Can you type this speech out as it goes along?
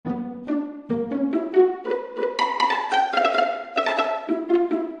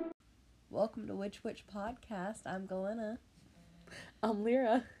Witch podcast. I'm Galena. I'm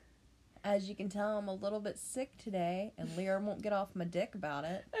Lyra. As you can tell, I'm a little bit sick today, and Lyra won't get off my dick about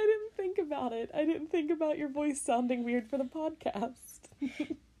it. I didn't think about it. I didn't think about your voice sounding weird for the podcast.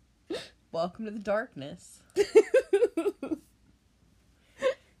 Welcome to the darkness.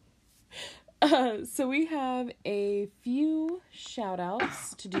 So we have a few shout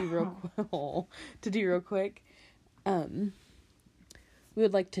outs to do real quick. We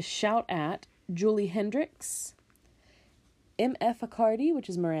would like to shout at Julie Hendricks, MF Accardi, which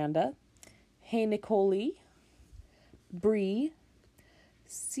is Miranda, Hey Nicole, Bree,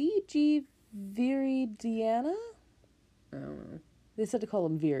 CG Viridiana. I don't know. They said to call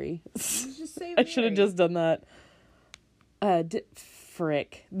him Viri. Just say I should have just done that.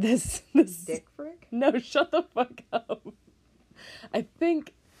 Frick. This Dick frick? No, shut the fuck up. I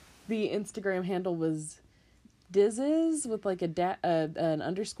think the Instagram handle was Dizes with like an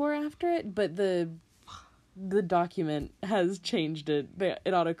underscore after it, but the document has changed it.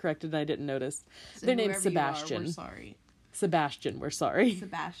 It auto-corrected and I didn't notice. So their name's Sebastian. We're sorry. Sebastian, we're sorry.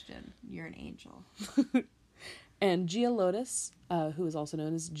 Sebastian, you're an angel. And Gia Lotus, who is also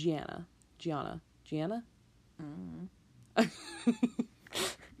known as Gianna. Gianna?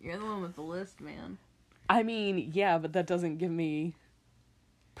 You're the one with the list, man. I mean, yeah, but that doesn't give me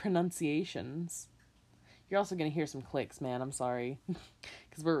pronunciations. You're also going to hear some clicks, man. I'm sorry.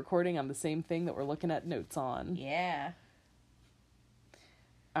 Because we're recording on the same thing that we're looking at notes on. Yeah.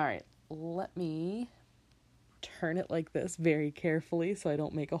 Alright, let me turn it like this very carefully so I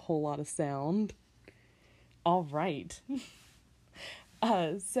don't make a whole lot of sound. Alright.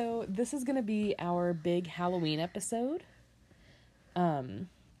 So this is going to be our big Halloween episode. Getting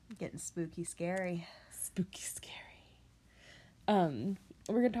spooky scary. Spooky scary. We're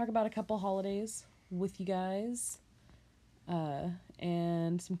going to talk about a couple holidays with you guys,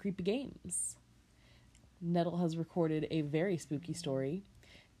 and some creepy games. Nettle has recorded a very spooky story,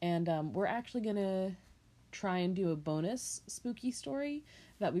 and we're actually going to try and do a bonus spooky story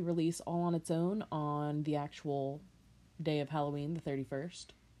that we release all on its own on the actual day of Halloween, the 31st.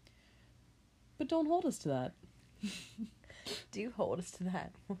 But don't hold us to that. Do hold us to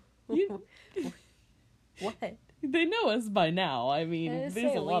that. What? They know us by now. I mean,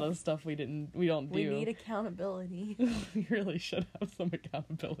 there's a lot of stuff we don't do. We need accountability. We really should have some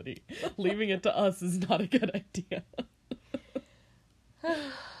accountability. Leaving it to us is not a good idea.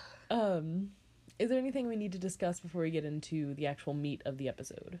 Is there anything we need to discuss before we get into the actual meat of the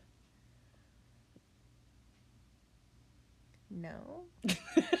episode? No.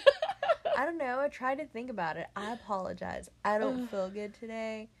 I don't know. I tried to think about it. I apologize. I don't feel good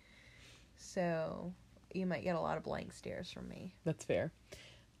today. So you might get a lot of blank stares from me. That's fair.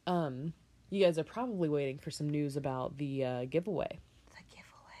 You guys are probably waiting for some news about the giveaway. The giveaway.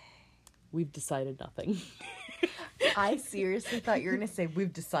 We've decided nothing. I seriously thought you were going to say,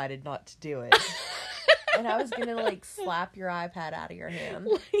 we've decided not to do it. And I was going to, slap your iPad out of your hand.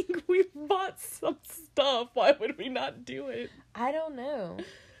 We bought some stuff. Why would we not do it? I don't know.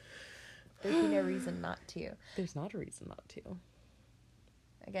 There'd be no reason not to. There's not a reason not to.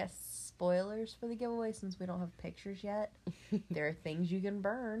 I guess spoilers for the giveaway, since we don't have pictures yet. There are things you can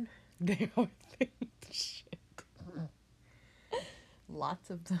burn. There are things. Shit.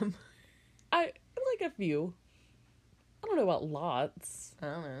 Lots of them. I like a few. I don't know about lots. I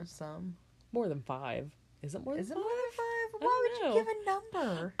don't know, some. More than 5. Is it more than 5? Is it more than 5? Why would you give a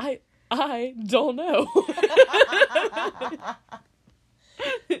number? I don't know.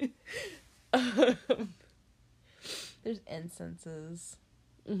 There's incenses.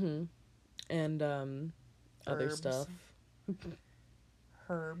 Mm-hmm. And other stuff.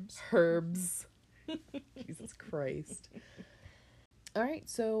 Herbs. Jesus Christ. Alright,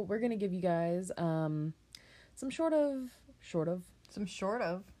 so we're gonna give you guys some sort of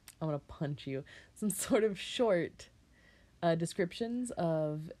I'm gonna punch you. Some sort of short descriptions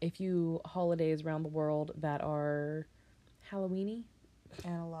of a few holidays around the world that are Halloweeny.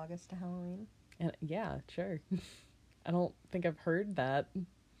 Analogous to Halloween. And yeah, sure. I don't think I've heard that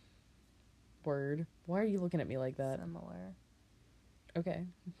word. Why are you looking at me like that? Similar. Okay.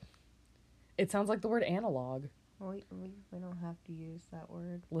 It sounds like the word analog. We don't have to use that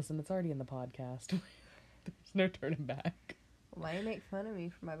word. Listen, it's already in the podcast. There's no turning back. Why do you make fun of me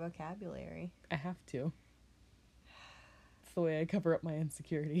for my vocabulary? I have to. It's the way I cover up my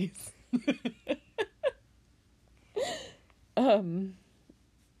insecurities.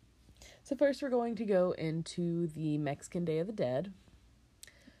 So first we're going to go into the Mexican Day of the Dead.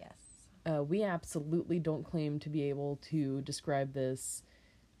 Yes. We absolutely don't claim to be able to describe this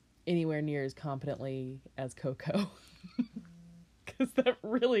anywhere near as competently as Coco. Because that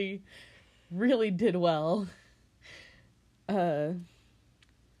really really did well.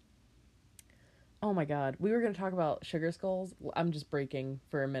 Oh my god. We were going to talk about sugar skulls. I'm just breaking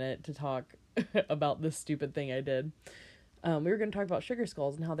for a minute to talk about this stupid thing I did. We were going to talk about sugar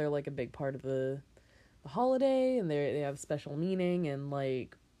skulls and how they're like a big part of the holiday, and they have special meaning, and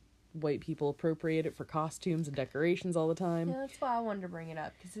like white people appropriate it for costumes and decorations all the time. Yeah, that's why I wanted to bring it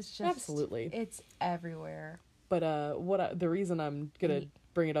up, because it's just Absolutely. it's everywhere. But the reason I'm gonna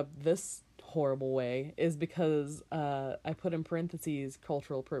bring it up this horrible way is because I put in parentheses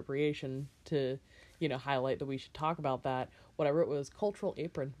cultural appropriation to, highlight that we should talk about that. What I wrote was cultural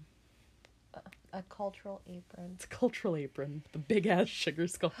apron. A cultural apron. It's a cultural apron. The big ass sugar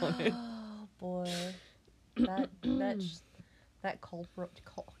skull on it. Oh boy, that cultural.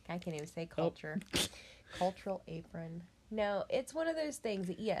 I can't even say culture. Oh. Cultural apron. No, it's one of those things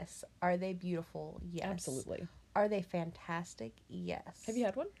that, yes, are they beautiful? Yes. Absolutely. Are they fantastic? Yes. Have you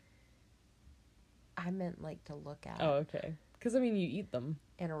had one? I meant like to look at. Oh, okay. Because, you eat them.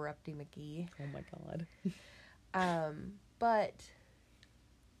 Interrupting McGee. Oh my god. But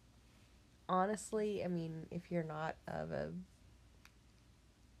honestly, if you're not of a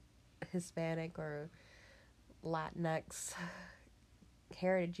Hispanic or Latinx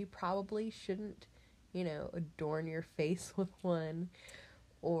heritage, you probably shouldn't, adorn your face with one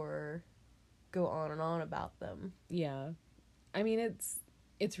or go on and on about them. Yeah.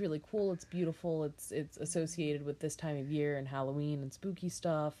 It's really cool. It's beautiful. It's associated with this time of year and Halloween and spooky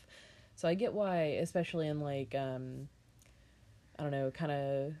stuff. So I get why, especially in like, I don't know, kind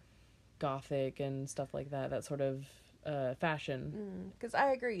of gothic and stuff like that, that sort of fashion. Because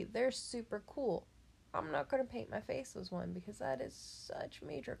I agree, they're super cool. I'm not going to paint my face as one because that is such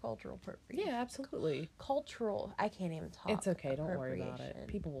major cultural appropriation. Yeah, absolutely. Cultural. I can't even talk. It's okay. Don't worry about it.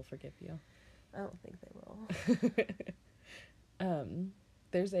 People will forgive you. I don't think they will.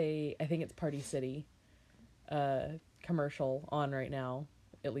 There's I think it's Party City, commercial on right now,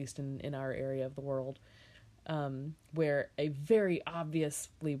 at least in our area of the world, where a very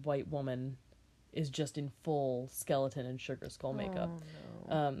obviously white woman is just in full skeleton and sugar skull makeup.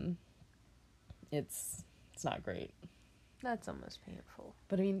 Oh, no. It's not great. That's almost painful.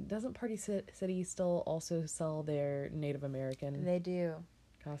 But doesn't Party City still also sell their Native American? They do.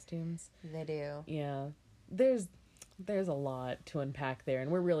 Costumes? They do. Yeah. There's a lot to unpack there, and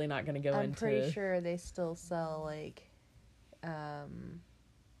we're really not going to go into... I'm pretty sure they still sell, like,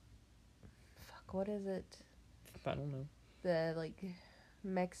 what is it? I don't know. The, like,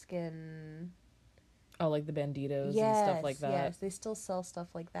 Mexican... Oh, like the banditos and stuff like that. Yes, they still sell stuff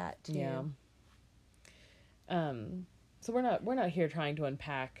like that, too. Yeah. So we're not here trying to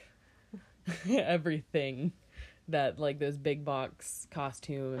unpack everything that, like, those big box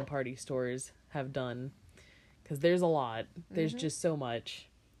costume and party stores have done. Because there's a lot. There's just so much.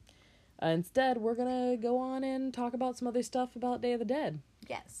 Instead, we're going to go on and talk about some other stuff about Day of the Dead.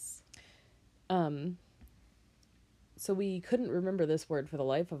 Yes. So we couldn't remember this word for the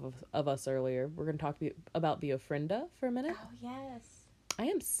life of us earlier. We're going to talk about the ofrenda for a minute. Oh, yes. I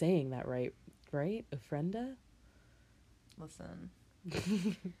am saying that right? Ofrenda? Listen.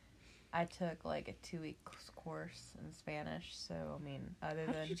 I took, like, a 2-week course in Spanish, so, other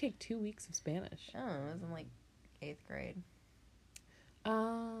than... How did you take 2 weeks of Spanish? I don't know, it was in, like, 8th grade.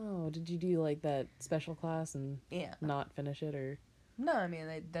 Oh, did you do, like, that special class and not finish it, or... No,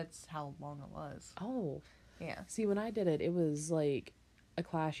 that's how long it was. Oh. Yeah. See, when I did it, it was, like, a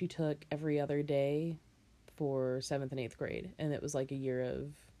class you took every other day for 7th and 8th grade, and it was, like, a year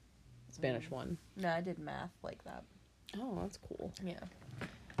of Spanish 1. No, I did math like that. Oh, that's cool. Yeah.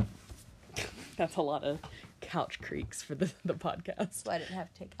 That's a lot of couch creaks for the podcast. So I didn't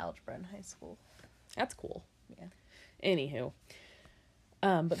have to take algebra in high school. That's cool. Yeah. Anywho.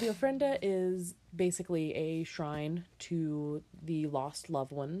 But the ofrenda is basically a shrine to the lost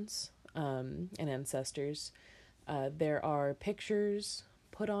loved ones and ancestors. There are pictures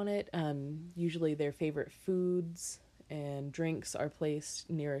put on it. Usually their favorite foods and drinks are placed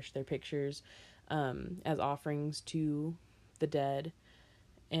nearest their pictures as offerings to the dead.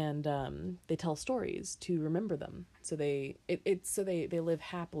 And they tell stories to remember them. So they live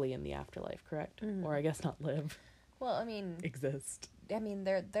happily in the afterlife, correct? Mm-hmm. Or I guess not live. Well, exist.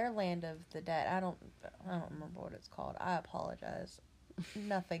 Their land of the dead. I don't remember what it's called. I apologize.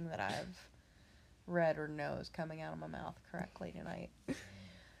 Nothing that I've read or know is coming out of my mouth correctly tonight.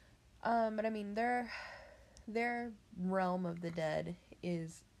 But their realm of the dead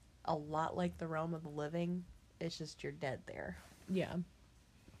is a lot like the realm of the living. It's just you're dead there. Yeah.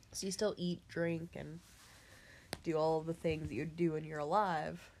 So you still eat, drink, and do all of the things that you do when you're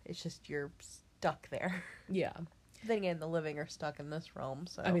alive. It's just you're stuck there. Yeah. Then again, the living are stuck in this realm,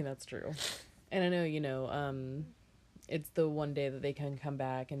 so. I mean, that's true. And I know, it's the one day that they can come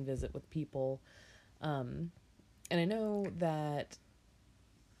back and visit with people. And I know that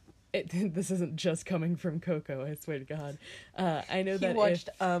this isn't just coming from Coco, I swear to God. I know that you watched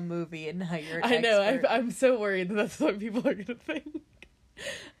a movie and now you're an I know, expert. I'm so worried that that's what people are going to think.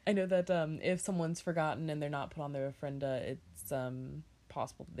 I know that if someone's forgotten and they're not put on their ofrenda, it's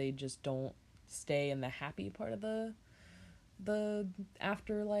possible that they just don't stay in the happy part of the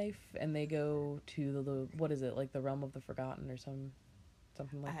afterlife, and they go to the what is it, like the realm of the forgotten or something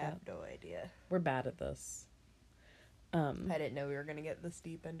like that. I have no idea. We're bad at this. I didn't know we were gonna get this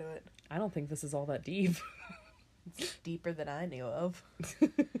deep into it. I don't think this is all that deep. It's deeper than I knew of.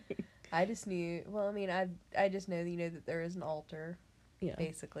 I just knew. Well, I mean, I just know that that there is an altar. Yeah.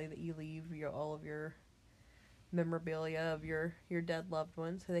 Basically, that you leave all of your memorabilia of your dead loved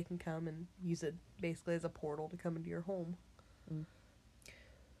ones, so they can come and use it basically as a portal to come into your home.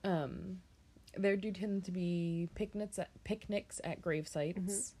 There do tend to be picnics at grave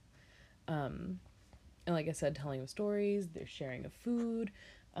sites. And like I said, telling of stories, there's sharing of food.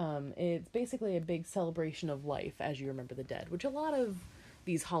 It's basically a big celebration of life as you remember the dead, which a lot of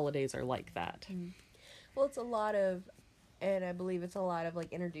these holidays are like that. Well, it's a lot of, and I believe it's a lot of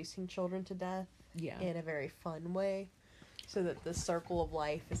like introducing children to death. Yeah. In a very fun way, so that the circle of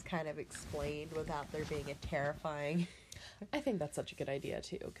life is kind of explained without there being a terrifying. I think that's such a good idea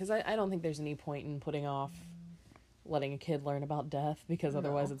too, because I don't think there's any point in putting off letting a kid learn about death, because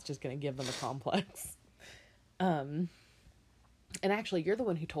otherwise it's just going to give them a complex. And actually, you're the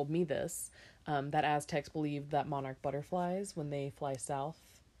one who told me this, that Aztecs believed that monarch butterflies, when they fly south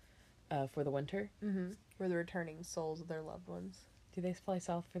for the winter. For the returning souls of their loved ones. Do they fly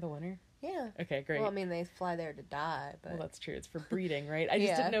south for the winter? Yeah. Okay, great. Well, I mean, they fly there to die, but... Well, that's true. It's for breeding, right? I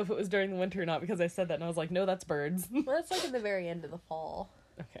just didn't know if it was during the winter or not, because I said that and I was like, no, that's birds. Well, that's like in the very end of the fall.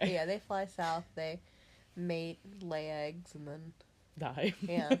 Okay. But yeah, they fly south, they mate, lay eggs, and then... Die.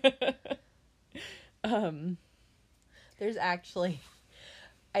 Yeah. There's actually...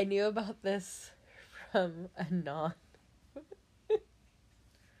 I knew about this from a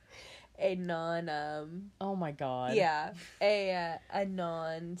oh my God. Yeah, a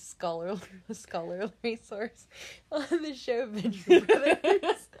scholarly source on the show Venture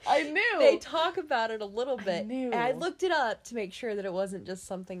Brothers. I knew. They talk about it a little bit. I knew. And I looked it up to make sure that it wasn't just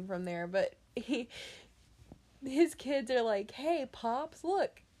something from there, but his kids are like, "Hey, Pops,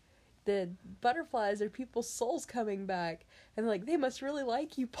 look. The butterflies are people's souls coming back." And they're like, "They must really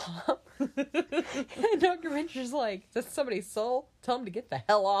like you, Pop." And Dr. Venture's like, "Is that somebody's soul? Tell them to get the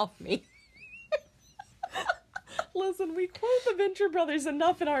hell off me." Listen, we quote the Venture Brothers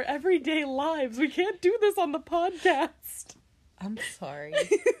enough in our everyday lives. We can't do this on the podcast. I'm sorry.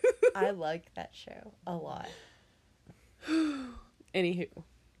 I like that show a lot. Anywho.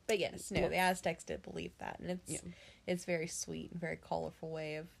 But yes, no, the Aztecs did believe that. And it's very sweet and very colorful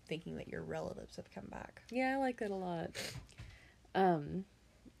way of thinking that your relatives have come back. Yeah, I like that a lot. And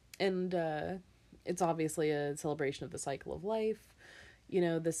it's obviously a celebration of the cycle of life.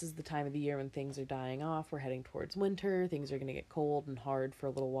 This is the time of the year when things are dying off. We're heading towards winter. Things are going to get cold and hard for a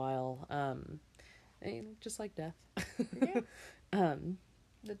little while. Just like death. Yeah.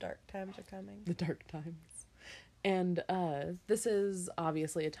 The dark times are coming. The dark times. And this is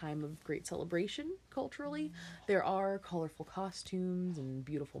obviously a time of great celebration culturally. There are colorful costumes and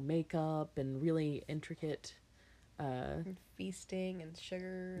beautiful makeup and really intricate... and feasting and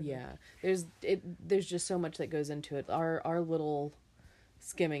sugar. Yeah. There's just so much that goes into it. Our little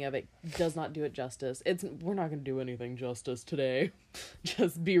skimming of it does not do it justice. We're not going to do anything justice today.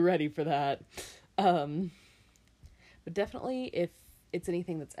 Just be ready for that. But definitely, if it's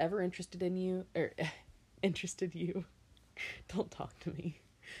anything that's ever interested you, don't talk to me.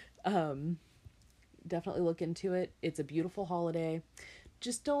 Definitely look into it. It's a beautiful holiday.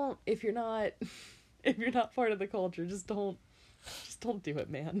 Just don't, if you're not part of the culture, just don't do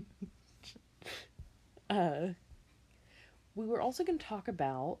it, man. We were also going to talk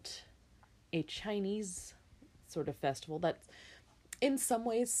about a Chinese sort of festival that's in some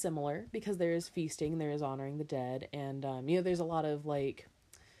ways similar, because there is feasting, there is honoring the dead, and there's a lot of like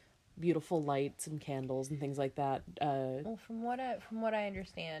beautiful lights and candles and things like that. Well, from what I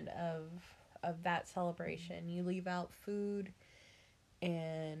understand of that celebration, you leave out food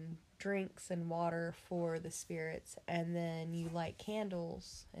and drinks and water for the spirits, and then you light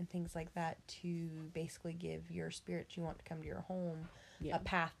candles and things like that to basically give your spirits you want to come to your home a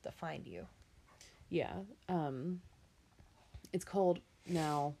path to find you. Yeah. It's called,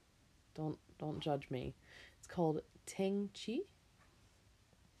 now don't judge me, it's called Teng Chi,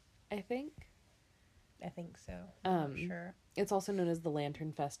 I think. I think so. I'm not sure. It's also known as the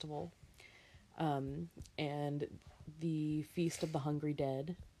Lantern Festival, and the Feast of the Hungry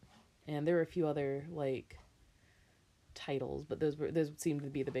Dead, and there were a few other like titles, but those seemed to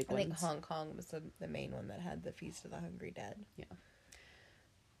be the big ones. I think Hong Kong was the main one that had the Feast of the Hungry Dead. Yeah.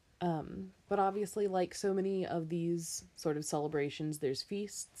 But obviously, like so many of these sort of celebrations, there's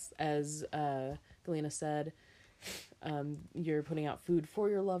feasts, as Galena said. You're putting out food for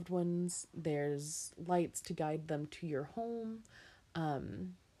your loved ones. There's lights to guide them to your home.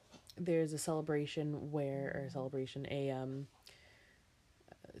 There's a sort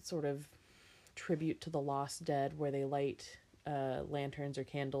of tribute to the lost dead, where they light lanterns or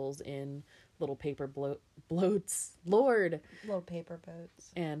candles in little paper boats, Little paper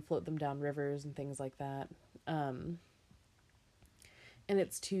boats, and float them down rivers and things like that. And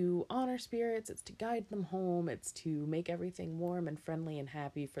it's to honor spirits, it's to guide them home, it's to make everything warm and friendly and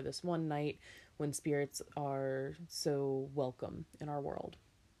happy for this one night when spirits are so welcome in our world.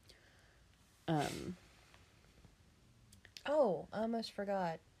 Oh, I almost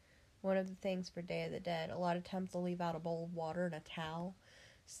forgot. One of the things for Day of the Dead, a lot of times they'll leave out a bowl of water and a towel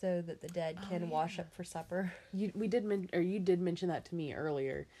so that the dead can wash up for supper. You did mention that to me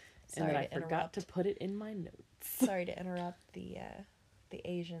earlier, and then I forgot to put it in my notes. Sorry to interrupt the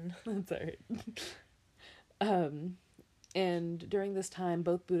Asian. That's all right. And during this time,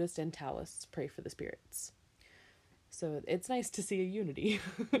 both Buddhists and Taoists pray for the spirits. So it's nice to see a unity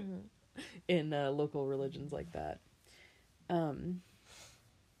in local religions like that.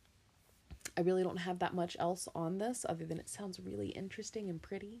 I really don't have that much else on this other than it sounds really interesting and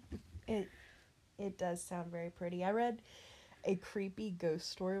pretty. It does sound very pretty. I read a creepy ghost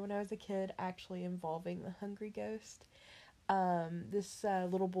story when I was a kid, actually involving the hungry ghost. This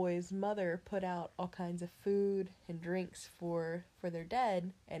little boy's mother put out all kinds of food and drinks for their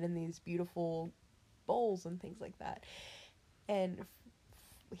dead, and in these beautiful bowls and things like that. And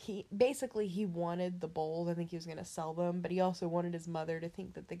he wanted the bowls. I think he was going to sell them, but he also wanted his mother to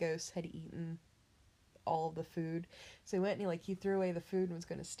think that the ghost had eaten all of the food. So he went and he threw away the food and was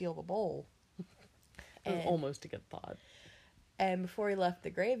going to steal the bowl. That was almost a good thought. And before he left the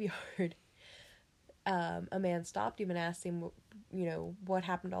graveyard, a man stopped him and asked him, what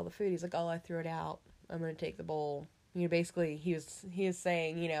happened to all the food? He's like, oh, I threw it out. I'm going to take the bowl. Basically he was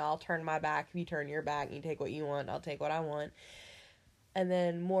saying, I'll turn my back if you turn your back and you take what you want, I'll take what I want. And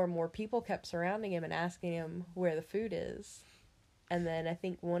then more and more people kept surrounding him and asking him where the food is. And then I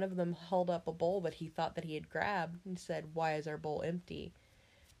think one of them held up a bowl that he thought that he had grabbed and said, why is our bowl empty?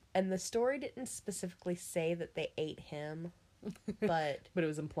 And the story didn't specifically say that they ate him, but it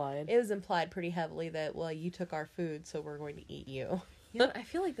was implied. It was implied pretty heavily that, well, you took our food, so we're going to eat you. I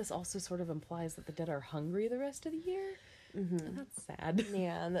feel like this also sort of implies that the dead are hungry the rest of the year. Mm-hmm. And that's sad.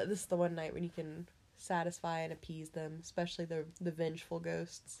 Yeah, and this is the one night when you can satisfy and appease them, especially the vengeful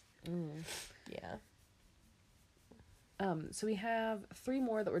ghosts. Yeah. So we have 3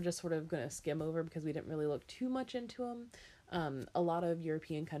 more that we're just sort of going to skim over because we didn't really look too much into them. A lot of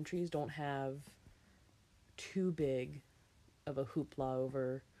European countries don't have too big of a hoopla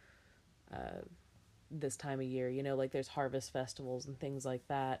over this time of year. Like there's harvest festivals and things like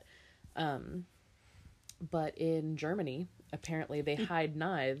that. But in Germany, apparently they hide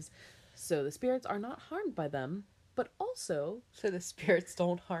knives so the spirits are not harmed by them, but also so the spirits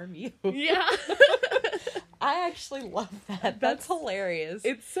don't harm you. Yeah. I actually love that. That's hilarious.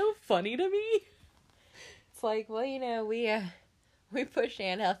 It's so funny to me. It's like, well, we pushed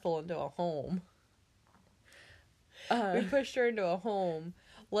Aunt Ethel into a home. We pushed her into a home.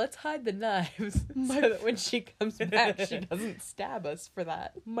 Let's hide the knives so that when she comes back, she doesn't stab us for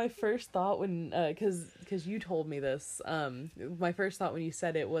that. My first thought when, because you told me this, my first thought when you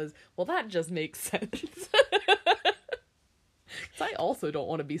said it was, well, that just makes sense. Because I also don't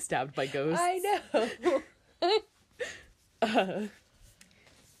want to be stabbed by ghosts. I know.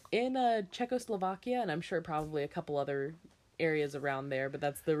 In Czechoslovakia, and I'm sure probably a couple other areas around there, but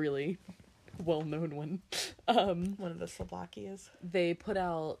that's the really well-known one. One of the Slovakias. They put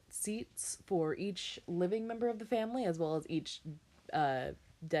out seats for each living member of the family as well as each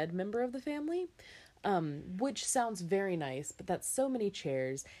dead member of the family, which sounds very nice, but that's so many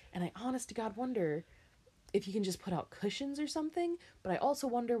chairs, and I honest to God wonder if you can just put out cushions or something, but I also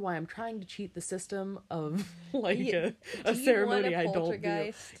wonder why I'm trying to cheat the system of a ceremony I don't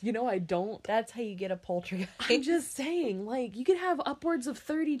do. I don't. That's how you get a poltergeist. I'm just saying, you could have upwards of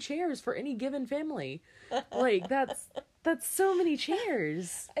 30 chairs for any given family. That's so many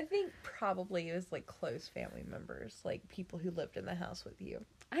chairs. I think probably it was close family members, people who lived in the house with you.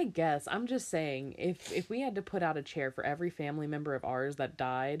 I guess I'm just saying, if we had to put out a chair for every family member of ours that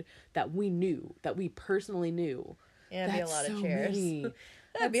died, that we knew, that we personally knew, Yeah, it'd be a lot of so chairs. many.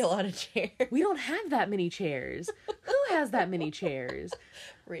 That'd be a lot of chairs. We don't have that many chairs. Who has that many chairs?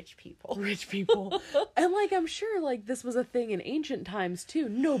 Rich people. Rich people. And like, I'm sure like this was a thing in ancient times too.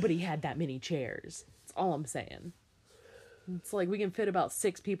 Nobody had that many chairs. That's all I'm saying. It's like we can fit about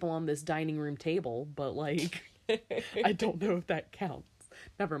 6 people on this dining room table, but like, I don't know if that counts.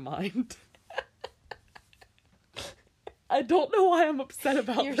 Never mind. I don't know why I'm upset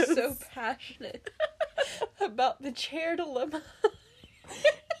about You're this. You're so passionate about the chair dilemma.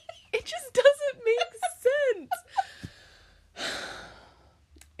 It just doesn't make sense.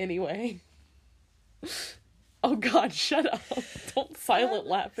 Anyway. Oh God, shut up. Don't silent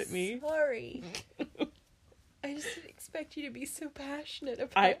laugh at me. Sorry. I just didn't expect you to be so passionate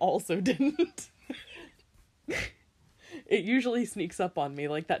about I also didn't. It usually sneaks up on me,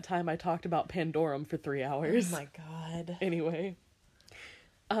 like that time I talked about Pandorum for 3 hours. Oh my God. Anyway.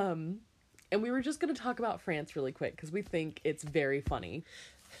 And we were just going to talk about France really quick, because we think it's very funny.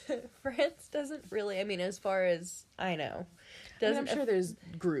 France doesn't really, I mean, as far as I know, I'm sure there's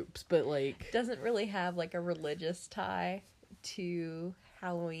groups, but like... doesn't really have like a religious tie to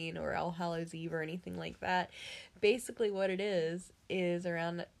Halloween or All Hallows Eve or anything like that. Basically what it is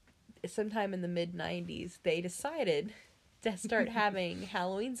around sometime in the mid-90s, they decided to start having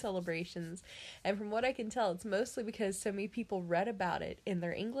Halloween celebrations. And from what I can tell, it's mostly because so many people read about it in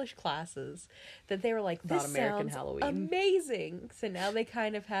their English classes that they were like, this about American sounds Halloween. Amazing. So now they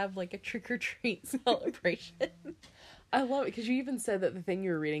kind of have like a trick-or-treat celebration. I love it, because you even said that the thing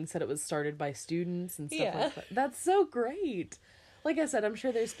you were reading said it was started by students and stuff Yeah. like that. That's so great. Like I said, I'm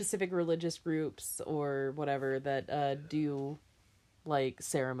sure there's specific religious groups or whatever that do like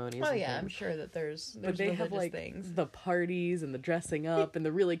ceremonies. Oh and yeah, I'm things. sure that there's But they have religious like things. the parties and the dressing up and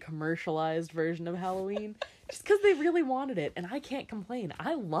the really commercialized version of Halloween, just because they really wanted it, and I can't complain.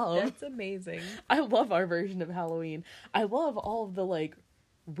 I love Amazing. our version of Halloween. I love all of the like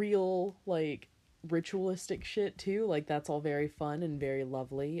real like ritualistic shit too. Like that's all very fun and very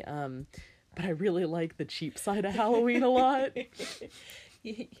lovely. But I really like the cheap side of Halloween a lot.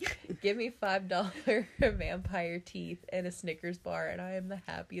 Give me $5 vampire teeth and a Snickers bar, and I am the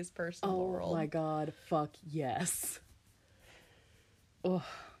happiest person in the world. Oh my God, fuck yes. Ugh.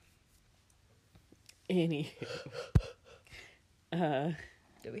 Anywho.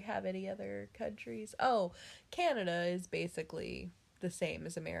 Do we have any other countries? Oh, Canada is basically the same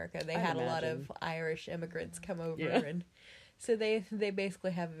as America. They had a lot of Irish immigrants come over, and so they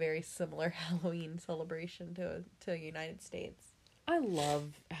basically have a very similar Halloween celebration to the United States. I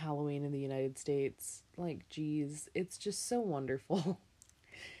love Halloween in the United States. Like, geez, it's just so wonderful.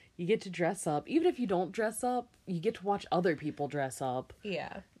 You get to dress up. Even if you don't dress up, you get to watch other people dress up.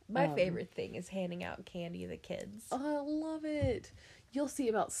 Yeah. My favorite thing is handing out candy to the kids. Oh, I love it. You'll see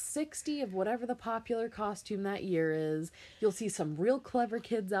about 60 of whatever the popular costume that year is. You'll see some real clever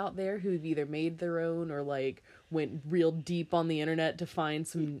kids out there who've either made their own or, like, went real deep on the internet to find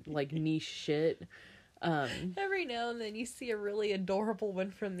some, like, niche shit. Every now and then you see a really adorable one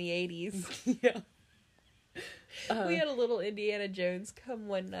from the 80s. Yeah. We had a little Indiana Jones come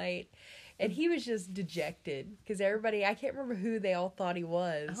one night, and he was just dejected because everybody, I can't remember who they all thought he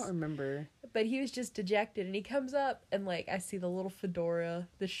was. I don't remember. But he was just dejected, and he comes up, and like I see the little fedora,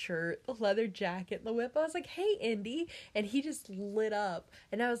 the shirt, the leather jacket, the whip. I was like, "Hey, Indy," and he just lit up,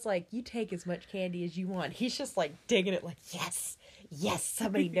 and I was like, "You take as much candy as you want." He's just like digging it, like, "Yes, yes,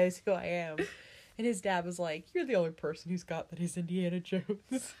 somebody knows who I am." And his dad was like, "You're the only person who's got that is Indiana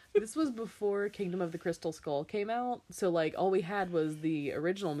Jones." This was before Kingdom of the Crystal Skull came out, so like all we had was the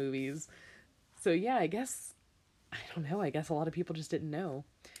original movies. So yeah, I guess I guess a lot of people just didn't know.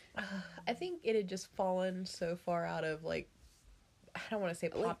 I think it had just fallen so far out of like, I don't want to say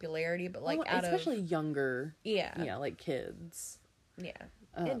popularity, but like out especially of younger, yeah, like kids. Yeah,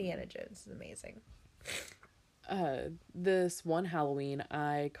 Indiana Jones is amazing. This one Halloween,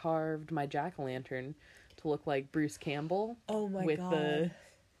 I carved my jack-o'-lantern to look like Bruce Campbell. Oh my with God. The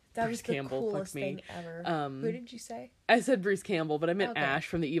That Bruce was the Campbell, coolest fuck me. thing ever. Who did you say? I said Bruce Campbell, but I meant Okay. Ash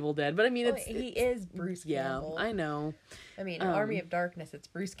from The Evil Dead. But I mean, He is Bruce Campbell. Yeah, I know. I mean, Army of Darkness, it's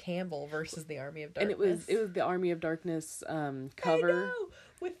Bruce Campbell versus the Army of And Darkness. it was the Army of Darkness cover. I know!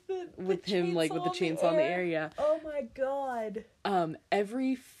 With him like with the chainsaw in the air, yeah. Oh my God.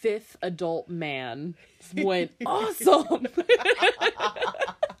 Every 5th adult man went awesome.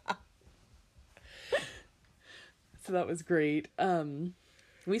 So that was great.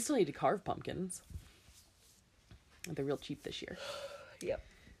 We still need to carve pumpkins. They're real cheap this year. Yep.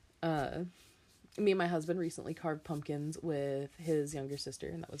 Me and my husband recently carved pumpkins with his younger sister,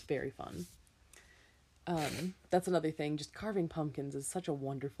 and that was very fun. That's another thing. Just carving pumpkins is such a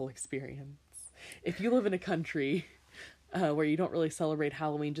wonderful experience. If you live in a country where you don't really celebrate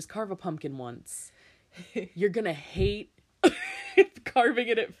Halloween, just carve a pumpkin once. You're gonna hate carving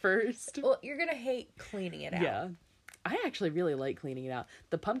it at first. Well, you're gonna hate cleaning it out. Yeah. I actually really like cleaning it out.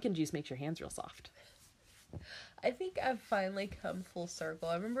 The pumpkin juice makes your hands real soft. I think I've finally come full circle.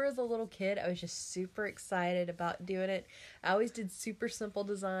 I remember as a little kid, I was just super excited about doing it. I always did super simple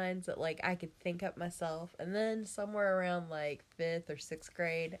designs that, like, I could think up myself. And then somewhere around, like, 5th or 6th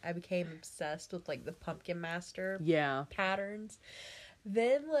grade, I became obsessed with, like, the Pumpkin Master patterns.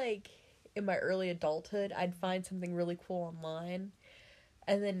 Then, like, in my early adulthood, I'd find something really cool online.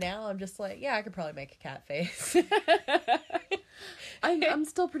 And then now I'm just like, yeah, I could probably make a cat face. I'm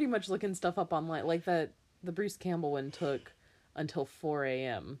still pretty much looking stuff up online. Like the Bruce Campbell one took until 4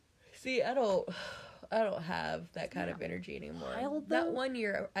 a.m. See, I don't have that kind of energy anymore. That one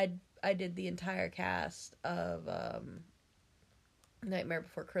year, I did the entire cast of Nightmare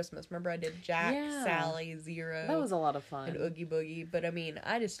Before Christmas. Remember, I did Jack, Sally, Zero. That was a lot of fun. And Oogie Boogie. But I mean,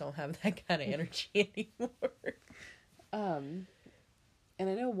 I just don't have that kind of energy anymore. And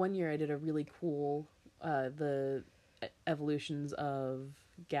I know one year I did a really cool the evolutions of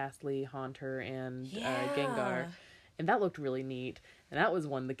Ghastly, Haunter, and Gengar, and that looked really neat. And that was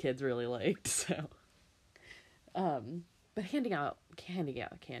one the kids really liked. So, but handing out candy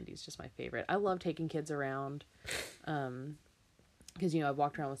is just my favorite. I love taking kids around, because I've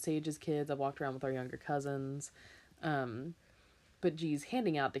walked around with Sage's kids, I've walked around with our younger cousins, but geez,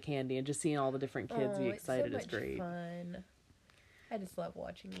 handing out the candy and just seeing all the different kids be excited is great. Fun. I just love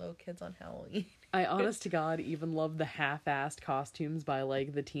watching little kids on Halloween. I honest to God even love the half-assed costumes by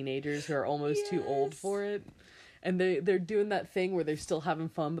like the teenagers who are almost too old for it. And they're doing that thing where they're still having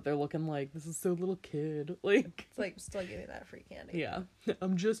fun, but they're looking like, this is so little kid. Like, it's like, still giving that free candy. Yeah.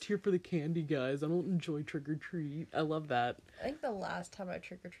 I'm just here for the candy, guys. I don't enjoy trick or treat. I love that. I think the last time I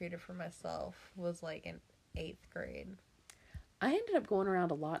trick or treated for myself was like in 8th grade. I ended up going around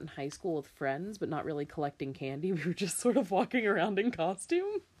a lot in high school with friends, but not really collecting candy. We were just sort of walking around in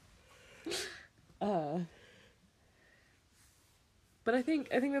costume. But I think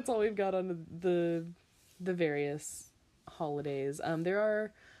that's all we've got on the various holidays. There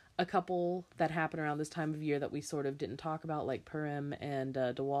are a couple that happen around this time of year that we sort of didn't talk about, like Purim and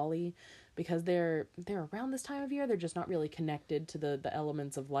Diwali, because they're around this time of year. They're just not really connected to the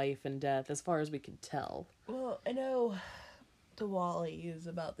elements of life and death, as far as we could tell. Well, I know Diwali is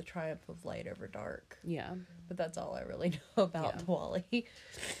about the triumph of light over dark. Yeah. But that's all I really know about Diwali.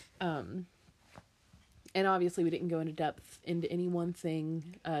 And obviously we didn't go into depth into any one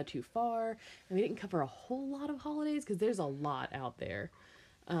thing too far. And we didn't cover a whole lot of holidays because there's a lot out there.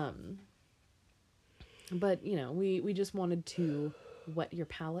 But, we just wanted to whet your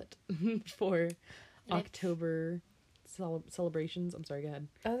palate for October celebrations. I'm sorry, go ahead.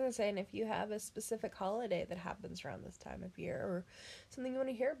 I was going to say, and if you have a specific holiday that happens around this time of year or something you want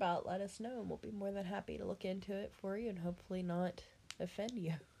to hear about, let us know. And we'll be more than happy to look into it for you and hopefully not offend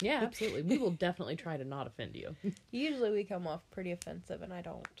you. Yeah, absolutely. We will definitely try to not offend you. Usually we come off pretty offensive, and I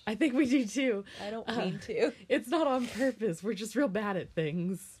don't. I think we do too. I don't mean to. It's not on purpose. We're just real bad at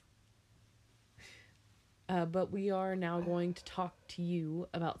things. But we are now going to talk to you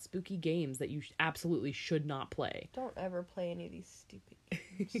about spooky games that you absolutely should not play. Don't ever play any of these stupid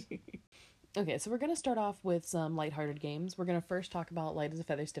games. Okay, so we're going to start off with some lighthearted games. We're going to first talk about Light as a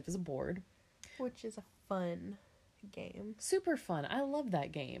Feather, Stiff as a Board. Which is a fun game. Super fun. I love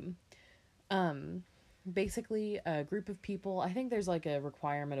that game. Basically a group of people. I think there's like a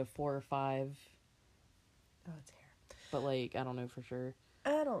requirement of 4 or 5. Oh, it's hair. But like, I don't know for sure.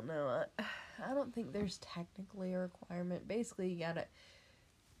 I don't know. I don't think there's technically a requirement. Basically,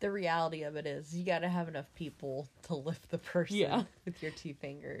 the reality of it is you gotta have enough people to lift the person with your 2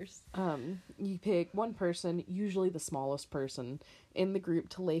 fingers. You pick one person, usually the smallest person, in the group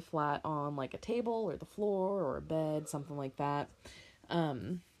to lay flat on like a table or the floor or a bed, something like that.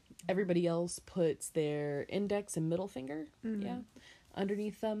 Everybody else puts their index and middle finger,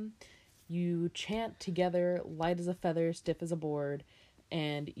 underneath them. You chant together, light as a feather, stiff as a board,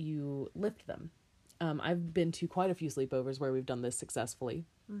 and you lift them. I've been to quite a few sleepovers where we've done this successfully.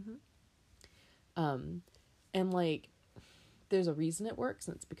 And like, there's a reason it works,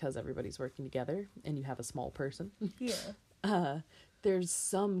 and it's because everybody's working together, and you have a small person. Yeah. There's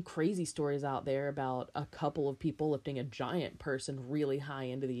some crazy stories out there about a couple of people lifting a giant person really high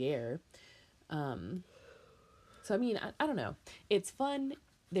into the air. So, I mean, I don't know. It's fun.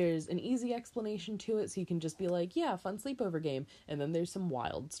 There's an easy explanation to it, so you can just be like, yeah, fun sleepover game. And then there's some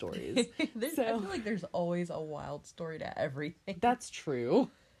wild stories. I feel like there's always a wild story to everything. That's true.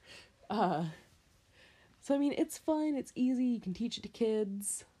 So, I mean, it's fun. It's easy. You can teach it to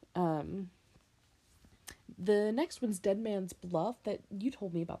kids. The next one's Dead Man's Bluff. That you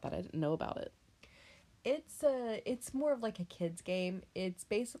told me about that. I didn't know about it. It's more of like a kid's game. It's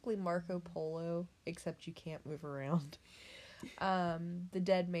basically Marco Polo, except you can't move around. The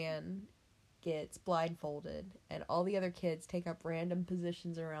dead man gets blindfolded, and all the other kids take up random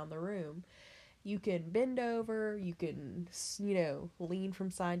positions around the room. You can bend over, you can, lean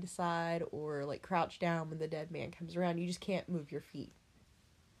from side to side, or like crouch down when the dead man comes around. You just can't move your feet.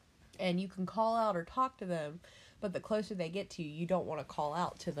 And you can call out or talk to them, but the closer they get to you, you don't want to call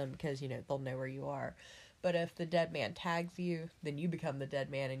out to them because, they'll know where you are. But if the dead man tags you, then you become the dead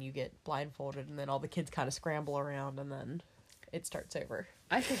man and you get blindfolded, and then all the kids kind of scramble around, and then it starts over.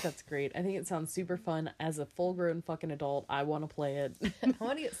 I think that's great. I think it sounds super fun. As a full-grown fucking adult, I want to play it. I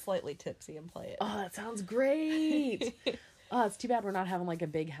want to get slightly tipsy and play it. Oh, that sounds great. Oh, it's too bad we're not having like a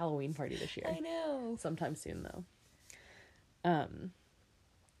big Halloween party this year. I know. Sometime soon, though.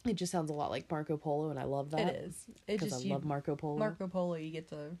 It just sounds a lot like Marco Polo, and I love that. It is. Because I love Marco Polo. Marco Polo, you get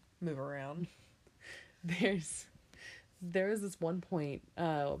to move around. There was this one point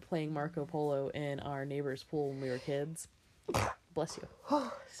playing Marco Polo in our neighbor's pool when we were kids. Bless you.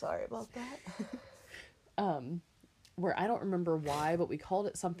 Oh, sorry about that. Where I don't remember why, but we called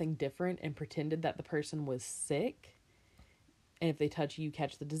it something different and pretended that the person was sick. And if they touch you,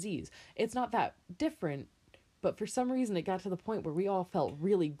 catch the disease. It's not that different, but for some reason it got to the point where we all felt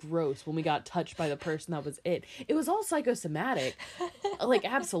really gross when we got touched by the person that was it. It was all psychosomatic. Like,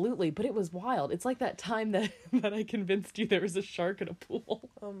 absolutely, but it was wild. It's like that time that I convinced you there was a shark in a pool.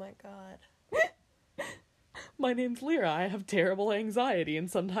 Oh my god. My name's Lyra. I have terrible anxiety, and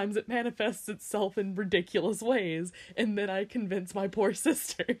sometimes it manifests itself in ridiculous ways, and then I convince my poor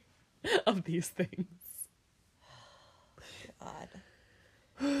sister of these things. God.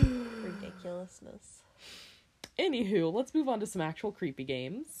 Ridiculousness. Anywho, let's move on to some actual creepy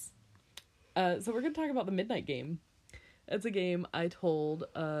games. So we're going to talk about the Midnight Game. It's a game I told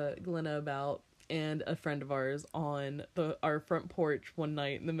Glenna about and a friend of ours on our front porch one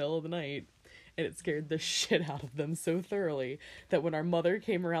night in the middle of the night. And it scared the shit out of them so thoroughly that when our mother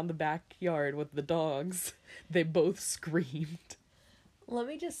came around the backyard with the dogs, they both screamed. Let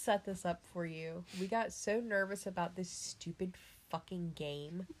me just set this up for you. We got so nervous about this stupid fucking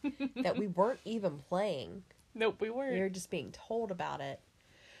game that we weren't even playing. Nope, we weren't. We were just being told about it.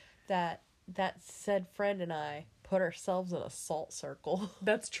 That said friend and I put ourselves in a salt circle.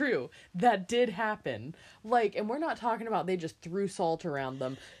 That's true. That did happen. Like, and we're not talking about they just threw salt around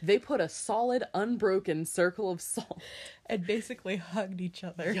them. They put a solid, unbroken circle of salt. And basically hugged each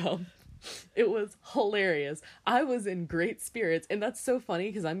other. Yum. It was hilarious. I was in great spirits, and that's so funny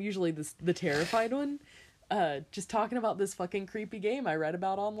because I'm usually the terrified one. Just talking about this fucking creepy game I read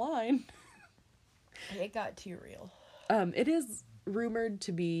about online. It got too real. It is rumored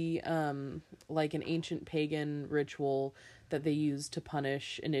to be like an ancient pagan ritual that they use to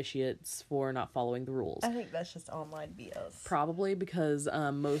punish initiates for not following the rules. I think that's just online BS. Probably because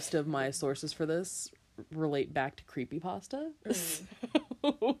most of my sources for this relate back to creepypasta.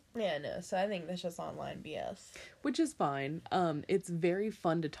 Yeah, no, so I think that's just online BS. Which is fine. It's very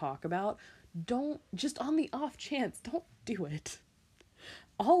fun to talk about. Just on the off chance, don't do it.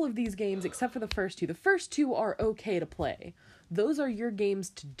 All of these games, except for the first two are okay to play. Those are your games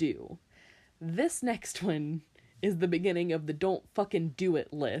to do. This next one is the beginning of the don't fucking do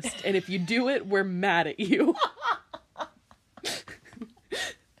it list. And if you do it, we're mad at you.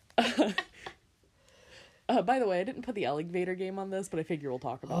 By the way, I didn't put the elevator game on this, but I figure we'll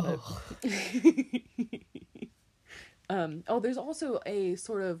talk about it. There's also a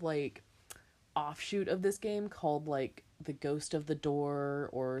sort of like offshoot of this game called like The Ghost of the Door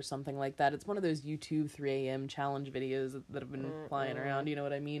or something like that. It's one of those YouTube 3 a.m. challenge videos that have been flying around. You know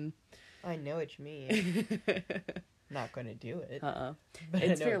what I mean? I know what you mean. Not gonna do it. But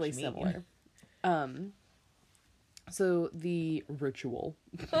It's fairly similar. So the ritual.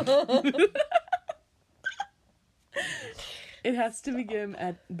 It has to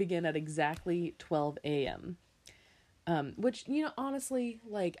begin at exactly 12 a.m. Which, honestly,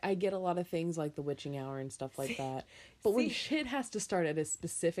 like, I get a lot of things like the witching hour and stuff like that. But when shit has to start at a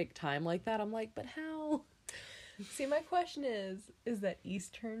specific time like that, I'm like, but how? See, my question is that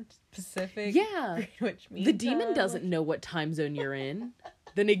Eastern Pacific? Yeah. Which means the demon doesn't know what time zone you're in.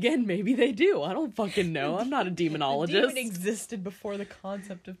 Then again, maybe they do. I don't fucking know. I'm not a demonologist. The demon existed before the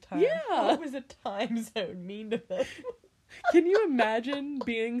concept of time. Yeah. What was a time zone mean to them? Can you imagine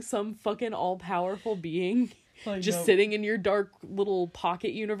being some fucking all-powerful being just sitting in your dark little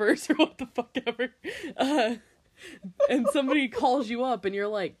pocket universe or what the fuck ever, and somebody calls you up and you're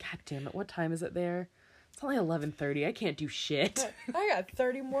like, God damn it, what time is it there? It's only 11:30. I can't do shit. I got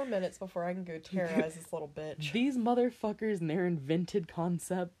 30 more minutes before I can go terrorize this little bitch. These motherfuckers and their invented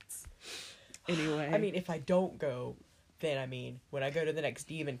concepts. Anyway. I mean, if I don't go, then, I mean, when I go to the next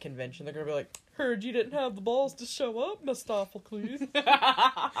demon convention, they're gonna be like, heard you didn't have the balls to show up, Mistopheles.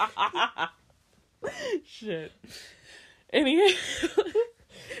 Shit. Anyway.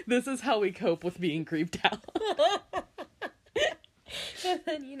 This is how we cope with being creeped out. And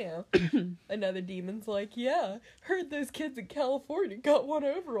then, you know, another demon's like, yeah, heard those kids in California got one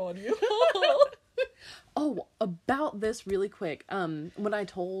over on you. Oh, about this really quick. When I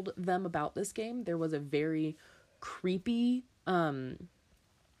told them about this game, there was a very creepy,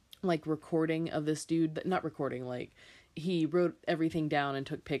 like, recording of this dude. Not recording, like, he wrote everything down and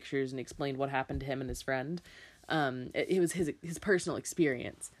took pictures and explained what happened to him and his friend. It was his personal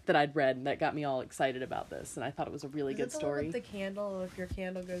experience that I'd read and that got me all excited about this, and I thought it was a really good story. With the candle, if your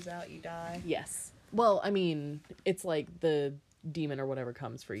candle goes out, you die. Yes. Well, I mean, it's like the demon or whatever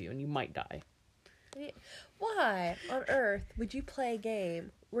comes for you, and you might die. Why on earth would you play a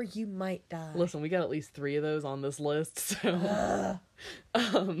game where you might die? Listen, we got at least 3 of those on this list, so.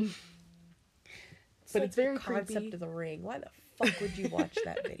 But it's very concept creepy. of The Ring. Why the fuck would you watch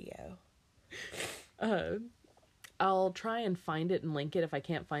that video? I'll try and find it and link it. If I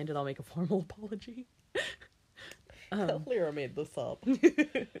can't find it, I'll make a formal apology. Lyra made this up.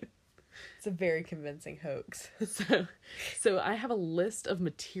 It's a very convincing hoax. So I have a list of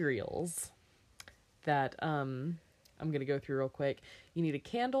materials that I'm going to go through real quick. You need a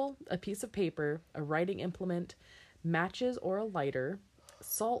candle, a piece of paper, a writing implement, matches or a lighter,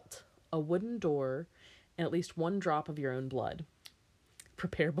 salt, a wooden door, and at least 1 drop of your own blood.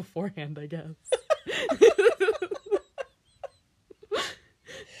 Prepare beforehand, I guess.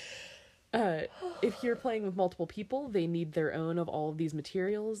 If you're playing with multiple people, they need their own of all of these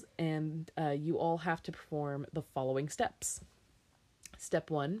materials, and you all have to perform the following steps. Step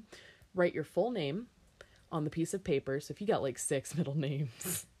 1, write your full name on the piece of paper. So if you got like 6 middle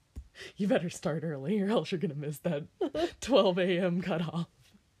names, you better start early or else you're gonna miss that 12 a.m. cutoff.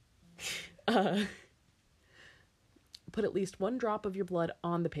 Put at least 1 drop of your blood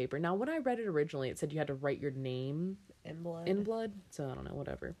on the paper. Now, when I read it originally, it said you had to write your name In blood. in blood. So I don't know,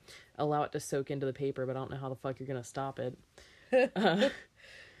 whatever. Allow it to soak into the paper, but I don't know how the fuck you're gonna stop it.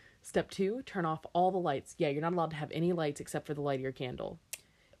 Step 2, turn off all the lights. Yeah, you're not allowed to have any lights except for the light of your candle.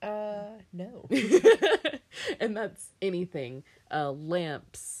 No. And that's anything.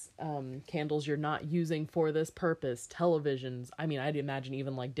 Lamps, candles you're not using for this purpose, televisions. I mean, I'd imagine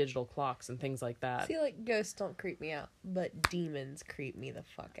even like digital clocks and things like that. See, like, ghosts don't creep me out, but demons creep me the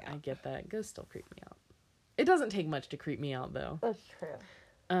fuck out. I get that. Ghosts still creep me out. It doesn't take much to creep me out, though. That's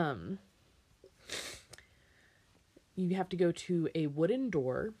true. You have to go to a wooden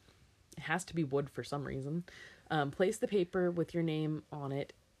door. It has to be wood for some reason. Place the paper with your name on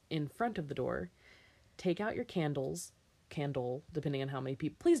it in front of the door. Take out your candle, depending on how many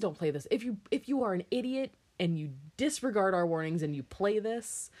people. Please don't play this. If you are an idiot and you disregard our warnings and you play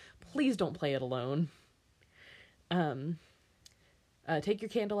this, please don't play it alone. Take your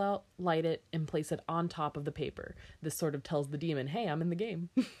candle out, light it, and place it on top of the paper. This sort of tells the demon, hey, I'm in the game.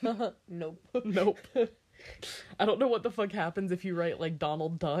 Nope. Nope. I don't know what the fuck happens if you write, like,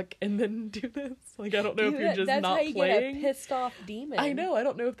 Donald Duck and then do this. Like, I don't know if you're just that's not how you playing. Get a pissed off demon. I know. I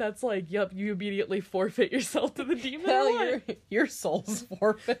don't know if that's like, yep, you immediately forfeit yourself to the demon. Well, your soul's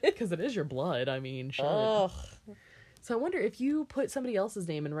forfeit. Because it is your blood. I mean, shit. Ugh. So I wonder if you put somebody else's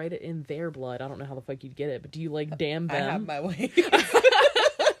name and write it in their blood. I don't know how the fuck you'd get it, but do you, like, damn them? I have my way.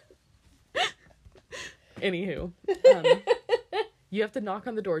 Anywho. You have to knock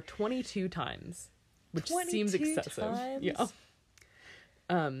on the door 22 times. Which 22 seems excessive. times? Yeah.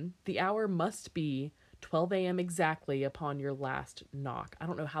 The hour must be 12 a.m. exactly upon your last knock. I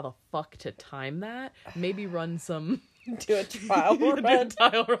don't know how the fuck to time that. Maybe run some... Do a trial run. Do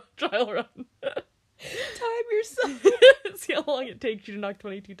a trial run. Time yourself. See how long it takes you to knock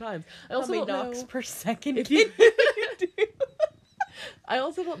 22 times. I also how many don't knocks know per second if can you... you do? I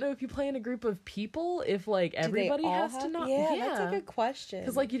also don't know if you play in a group of people, if, like, everybody has to knock. Yeah, that's a good question.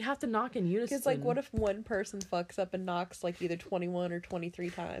 Because, like, you'd have to knock in unison. Because, like, what if one person fucks up and knocks, like, either 21 or 23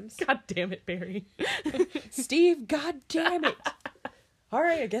 times? God damn it, Barry. Steve, god damn it. All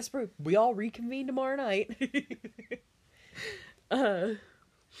right, I guess we all reconvene tomorrow night. Oh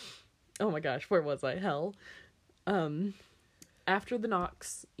my gosh, where was I? Hell. After the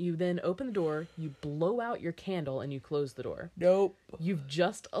knocks, you then open the door, you blow out your candle, and you close the door. Nope. You've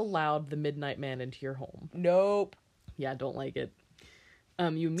just allowed the Midnight Man into your home. Nope. Yeah, don't like it.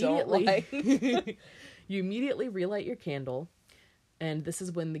 You immediately you immediately relight your candle, and this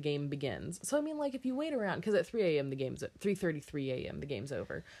is when the game begins. So I mean, like, if you wait around, because at 3 a.m. the game's at 3:33 a.m. the game's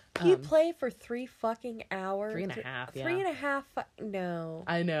over. You play for 3 fucking hours. 3.5. Yeah. 3.5. No.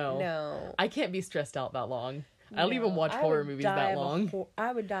 I know. No. I can't be stressed out that long. I don't even watch I horror would movies die that of a long.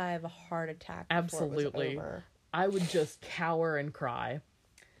 I would die of a heart attack. Absolutely. Before it was over. I would just cower and cry.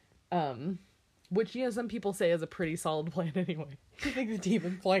 Which, you know, some people say is a pretty solid plan anyway. You think the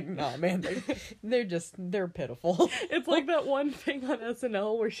demon's like, nah, man, they're pitiful. It's like that one thing on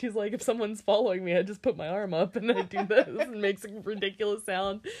SNL where she's like, if someone's following me, I just put my arm up and I do this and makes a ridiculous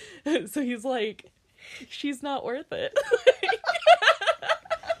sound. So he's like, she's not worth it.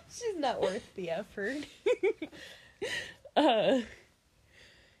 She's not worth the effort.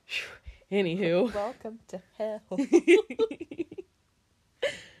 Anywho. Welcome to hell.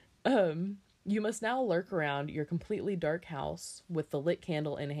 You must now lurk around your completely dark house with the lit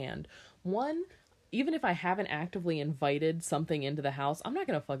candle in hand. One, even if I haven't actively invited something into the house, I'm not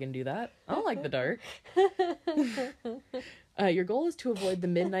gonna fucking do that. I don't like the dark. Your goal is to avoid the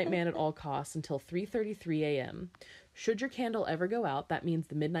Midnight Man at all costs until 3:33 a.m. Should your candle ever go out, that means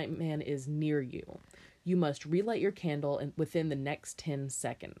the Midnight Man is near you. You must relight your candle within the next 10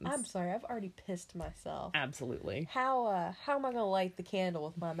 seconds. I'm sorry, I've already pissed myself. Absolutely. How am I gonna light the candle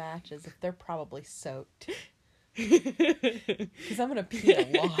with my matches if they're probably soaked? Because I'm gonna pee a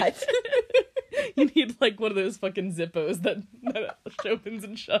lot. You need like one of those fucking Zippos that opens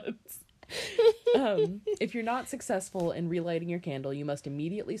and shuts. If you're not successful in relighting your candle, you must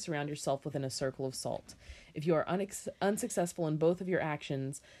immediately surround yourself within a circle of salt. If you are unsuccessful in both of your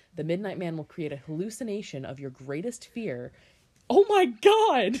actions, the Midnight Man will create a hallucination of your greatest fear. Oh my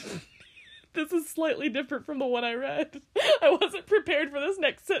god! This is slightly different from the one I read. I wasn't prepared for this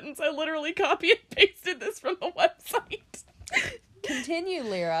next sentence. I literally copy and pasted this from the website. Continue,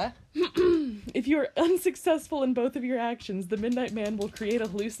 Lyra. If you are unsuccessful in both of your actions, the Midnight Man will create a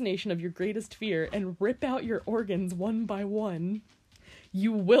hallucination of your greatest fear and rip out your organs one by one.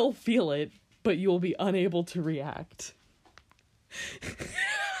 You will feel it, but you will be unable to react.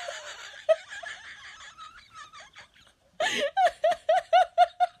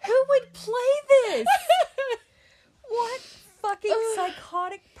 Who would play this? What fucking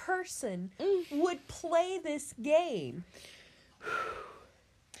psychotic person would play this game?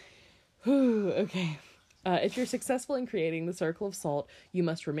 Okay. If you're successful in creating the circle of salt, you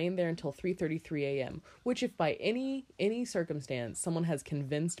must remain there until 3:33 a.m. Which, if by any circumstance someone has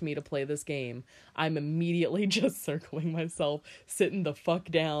convinced me to play this game, I'm immediately just circling myself, sitting the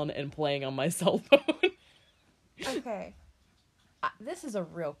fuck down, and playing on my cell phone. Okay. This is a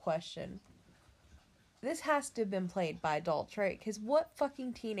real question. This has to have been played by adults, right? Because what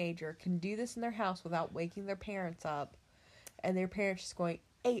fucking teenager can do this in their house without waking their parents up, and their parents just going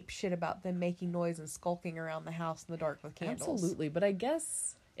ape shit about them making noise and skulking around the house in the dark with candles? Absolutely, but I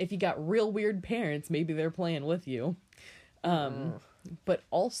guess if you got real weird parents, maybe they're playing with you. But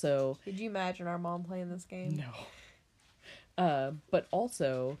also... Could you imagine our mom playing this game? No. But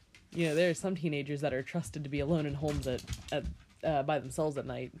also, you know, there are some teenagers that are trusted to be alone in homes at by themselves at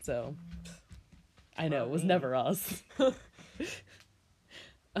night, so... I know, it was never us.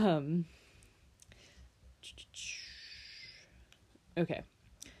 Okay.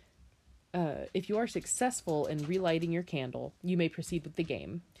 If you are successful in relighting your candle, you may proceed with the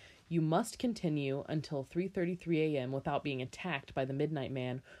game. You must continue until 3:33 a.m. without being attacked by the Midnight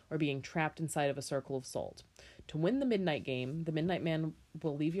Man or being trapped inside of a circle of salt. To win the Midnight game, the Midnight Man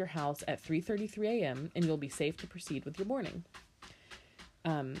will leave your house at 3:33 a.m. and you'll be safe to proceed with your morning.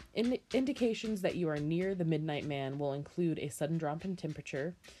 Indications that you are near the Midnight Man will include a sudden drop in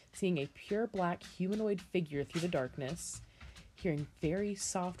temperature, seeing a pure black humanoid figure through the darkness, hearing very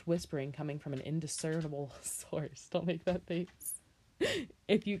soft whispering coming from an indiscernible source. Don't make that face.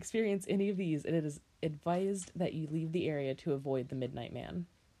 If you experience any of these, it is advised that you leave the area to avoid the Midnight Man.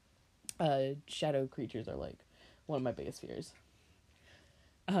 Shadow creatures are like one of my biggest fears.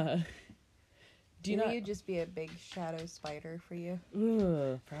 You'd just be a big shadow spider for you?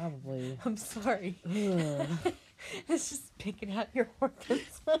 Probably. I'm sorry. It's just picking out your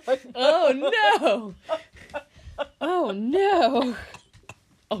organs. Oh no! Oh no!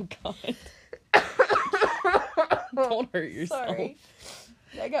 Oh god. Don't hurt yourself. Sorry.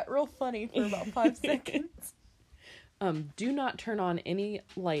 That got real funny for about 5 seconds. Do not turn on any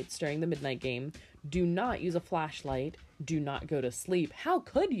lights during the midnight game. Do not use a flashlight. Do not go to sleep. How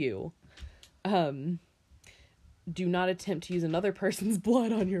could you? Do not attempt to use another person's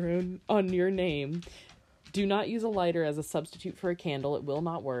blood on your name. Do not use a lighter as a substitute for a candle. It will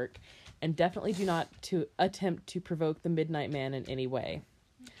not work. And definitely do not attempt to provoke the Midnight Man in any way.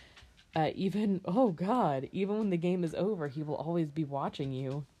 Even when the game is over, he will always be watching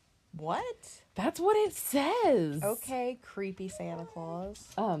you. What? That's what it says. Okay, creepy Santa Claus.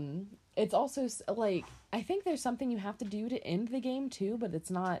 It's also, like, I think there's something you have to do to end the game, too, but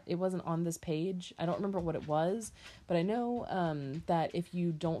it wasn't on this page. I don't remember what it was, but I know, that if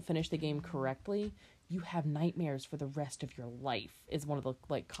you don't finish the game correctly, you have nightmares for the rest of your life, is one of the,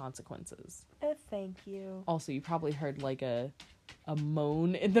 like, consequences. Oh, thank you. Also, you probably heard, like, a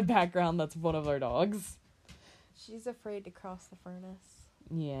moan in the background. That's one of our dogs. She's afraid to cross the furnace.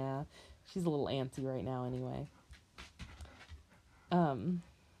 Yeah, she's a little antsy right now anyway.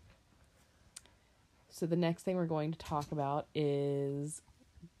 So the next thing we're going to talk about is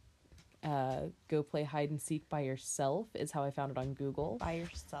go play hide and seek by yourself, is how I found it on Google. By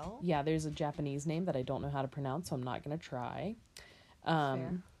yourself? Yeah, there's a Japanese name that I don't know how to pronounce, so I'm not going to try.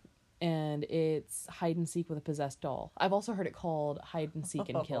 Fair. And it's hide and seek with a possessed doll. I've also heard it called hide and seek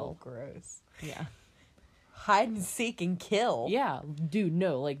and kill. Oh, gross. Yeah. Hide and seek and kill? Yeah, dude,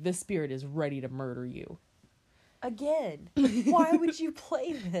 no, like, this spirit is ready to murder you. Again. Why would you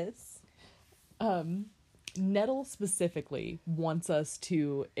play this? Nettle specifically wants us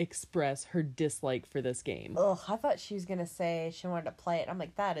to express her dislike for this game. Ugh, I thought she was gonna say she wanted to play it. I'm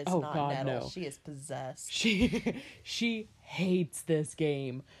like, that is not God, Nettle. no. She is possessed. She hates this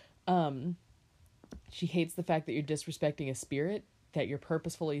game. She hates the fact that you're disrespecting a spirit, that you're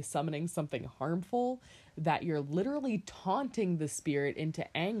purposefully summoning something harmful, that you're literally taunting the spirit into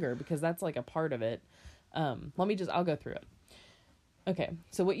anger, because that's like a part of it. I'll go through it. Okay,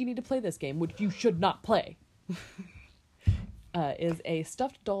 so what you need to play this game, which you should not play, is a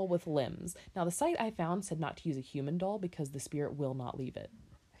stuffed doll with limbs. Now, the site I found said not to use a human doll because the spirit will not leave it.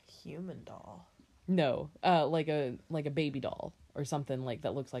 A human doll? No, like a baby doll or something like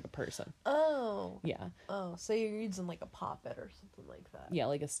that looks like a person. Oh. Yeah. Oh, so you're using like a poppet or something like that. Yeah,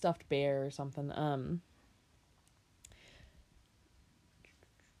 like a stuffed bear or something.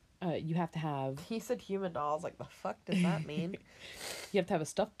 You have to have... He said human doll. I was like, the fuck does that mean? You have to have a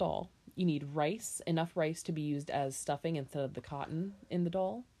stuffed doll. You need rice, enough rice to be used as stuffing instead of the cotton in the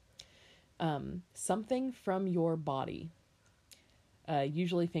doll. Something from your body.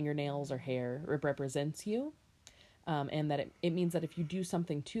 Usually fingernails or hair represents you. And that it means that if you do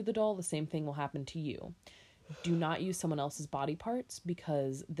something to the doll, the same thing will happen to you. Do not use someone else's body parts,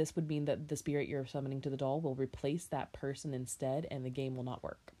 because this would mean that the spirit you're summoning to the doll will replace that person instead, and the game will not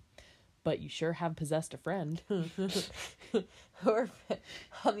work. But you sure have possessed a friend. Or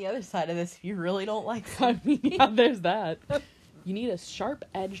on the other side of this, if you really don't like I mean, yeah, there's that. You need a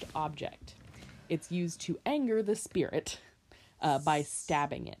sharp-edged object. It's used to anger the spirit by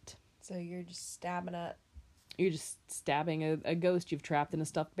stabbing it. So you're just stabbing at... You're just stabbing a ghost you've trapped in a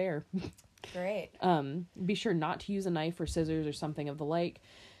stuffed bear. Great. Be sure not to use a knife or scissors or something of the like,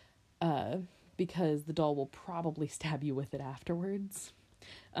 because the doll will probably stab you with it afterwards.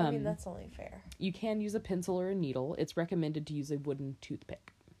 I mean, that's only fair. You can use a pencil or a needle. It's recommended to use a wooden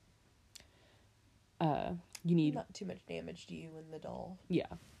toothpick. You need... Not too much damage to you in the doll. Yeah.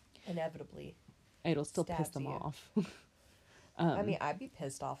 Inevitably. It'll still piss them you. off. I mean, I'd be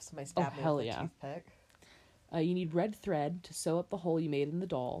pissed off if somebody stabbed me with a toothpick. You need red thread to sew up the hole you made in the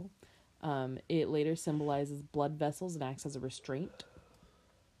doll. It later symbolizes blood vessels and acts as a restraint.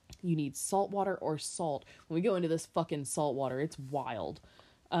 You need salt water or salt. When we go into this fucking salt water, it's wild.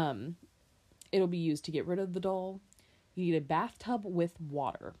 It'll be used to get rid of the doll. You need a bathtub with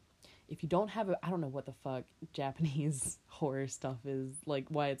water. If you don't have I don't know what the fuck Japanese horror stuff is, like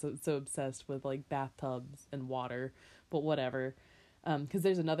why it's so obsessed with like bathtubs and water, but whatever. Because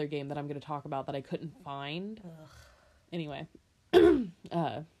there's another game that I'm going to talk about that I couldn't find. Ugh. Anyway,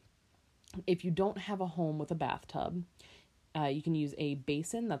 if you don't have a home with a bathtub, you can use a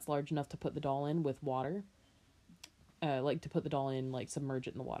basin that's large enough to put the doll in with water. Like to put the doll in, like submerge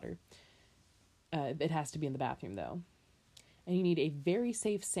it in the water. It has to be in the bathroom though. And you need a very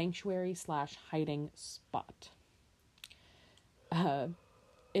safe sanctuary/hiding spot.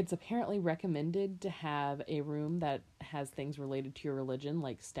 It's apparently recommended to have a room that has things related to your religion,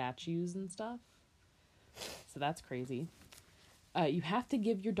 like statues and stuff. So that's crazy. You have to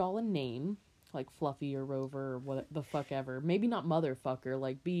give your doll a name, like Fluffy or Rover or what the fuck ever. Maybe not motherfucker,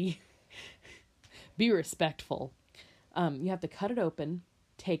 like be respectful. You have to cut it open,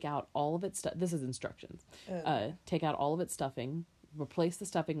 take out all of its stuff. This is instructions. Take out all of its stuffing, replace the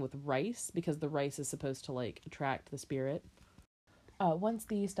stuffing with rice, because the rice is supposed to like attract the spirit. Once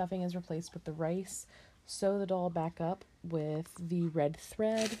the stuffing is replaced with the rice, sew the doll back up with the red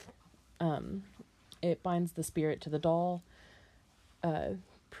thread. It binds the spirit to the doll.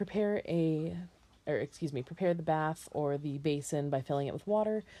 Prepare the bath or the basin by filling it with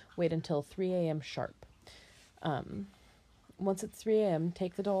water. Wait until 3 a.m. sharp. Once it's 3 a.m.,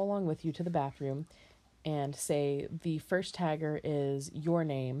 take the doll along with you to the bathroom and say the first tagger is your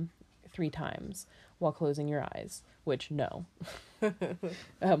name 3 times while closing your eyes, which no.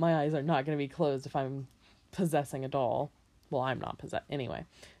 My eyes are not going to be closed if I'm possessing a doll. Well, I'm not possessed. Anyway.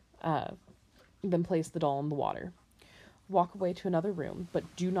 Then place the doll in the water. Walk away to another room,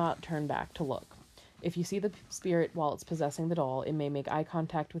 but do not turn back to look. If you see the spirit while it's possessing the doll, it may make eye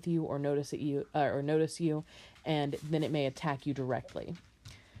contact with you or notice you, and then it may attack you directly.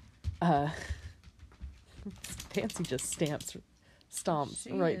 Fancy just stomps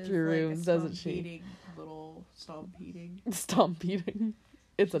She right is through like rooms, a doesn't she? stompeding little stompeding. Stompeding.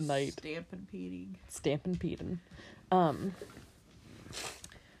 It's a night. Stamping Stampin'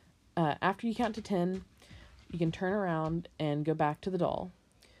 after you count to 10, you can turn around and go back to the doll.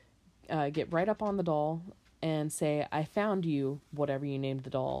 Get right up on the doll and say, I found you, whatever you named the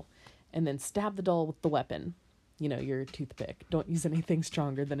doll, and then stab the doll with the weapon. You know, your toothpick. Don't use anything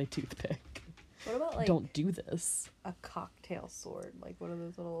stronger than a toothpick. What about, like, don't do this. a cocktail sword? Like one of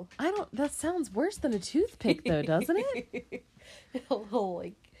those little... That sounds worse than a toothpick, though, doesn't it? A little,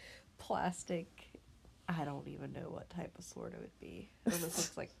 like, plastic... I don't even know what type of sword it would be. It almost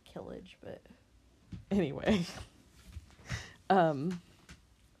looks like Killage, but... Anyway.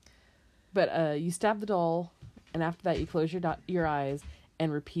 But you stab the doll, and after that you close your eyes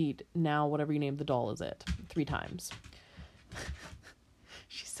and repeat, now whatever you name the doll is it, 3 times.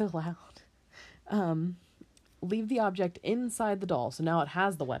 She's so loud. Leave the object inside the doll, so now it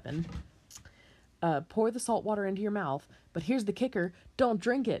has the weapon. Pour the salt water into your mouth, but here's the kicker, don't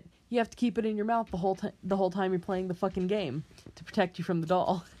drink it. You have to keep it in your mouth the whole time you're playing the fucking game to protect you from the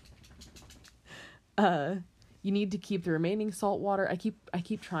doll. You need to keep the remaining salt water. I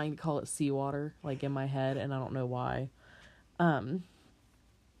keep trying to call it seawater, like in my head, and I don't know why. You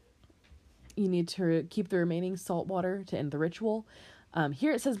need to keep the remaining salt water to end the ritual.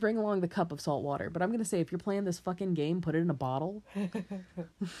 Here it says bring along the cup of salt water, but I'm going to say if you're playing this fucking game, put it in a bottle.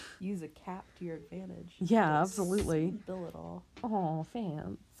 Use a cap to your advantage. Yeah, Don't absolutely. spill it all. Oh,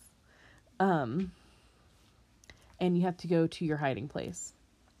 fans. And you have to go to your hiding place.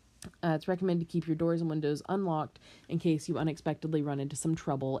 It's recommended to keep your doors and windows unlocked in case you unexpectedly run into some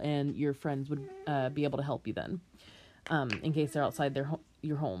trouble, and your friends would be able to help you then. In case they're outside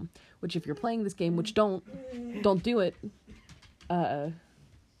your home. Which, if you're playing this game, which don't do it. Fancy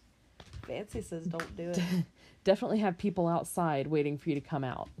says don't do it. Definitely have people outside waiting for you to come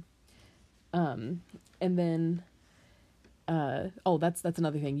out. And then, that's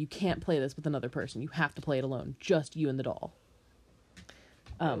another thing. You can't play this with another person. You have to play it alone. Just you and the doll.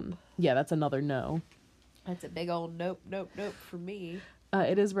 Yeah, that's another no. That's a big old nope for me.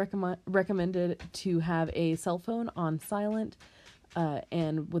 It is recommended to have a cell phone on silent,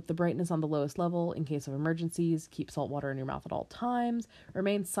 and with the brightness on the lowest level in case of emergencies. Keep salt water in your mouth at all times.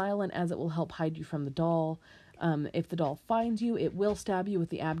 Remain silent as it will help hide you from the doll. If the doll finds you, it will stab you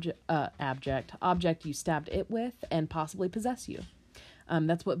with the object you stabbed it with and possibly possess you.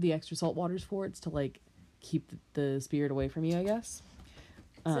 That's what the extra salt water's for. It's to, like, keep the spirit away from you, I guess.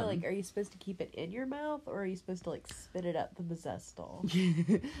 So, like, are you supposed to keep it in your mouth, or are you supposed to, like, spit it up the possessed doll?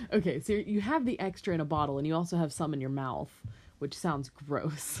 Okay, so you have the extra in a bottle, and you also have some in your mouth, which sounds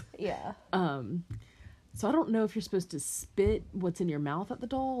gross. Yeah. So I don't know if you're supposed to spit what's in your mouth at the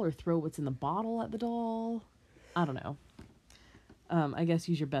doll, or throw what's in the bottle at the doll. I don't know. I guess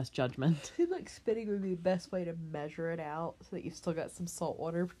use your best judgment. I feel like spitting would be the best way to measure it out so that you've still got some salt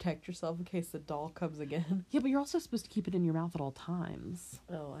water to protect yourself in case the doll comes again. Yeah, but you're also supposed to keep it in your mouth at all times.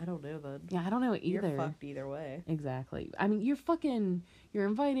 Oh, I don't know then. Yeah, I don't know either. You're fucked either way. Exactly. I mean, you're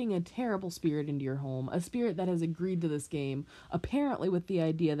inviting a terrible spirit into your home, a spirit that has agreed to this game, apparently with the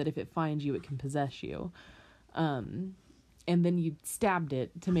idea that if it finds you, it can possess you. And then you stabbed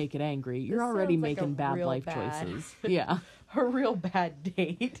it to make it angry. You're already making bad life choices. Yeah. A real bad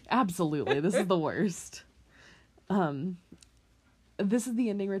date. Absolutely. This is the worst. This is the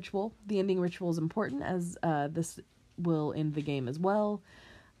ending ritual. The ending ritual is important as this will end the game as well.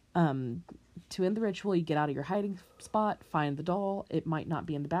 To end the ritual, you get out of your hiding spot, find the doll. It might not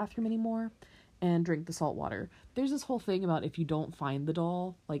be in the bathroom anymore, and drink the salt water. There's this whole thing about if you don't find the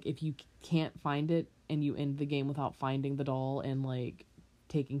doll, like if you can't find it and you end the game without finding the doll and like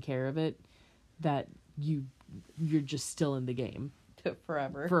taking care of it, that you're just still in the game.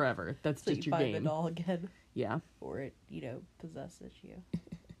 Forever. That's so just your game. game. Find the doll again. Yeah. Or it, possesses you.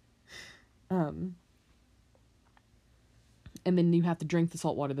 And then you have to drink the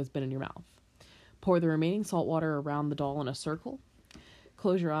salt water that's been in your mouth. Pour the remaining salt water around the doll in a circle.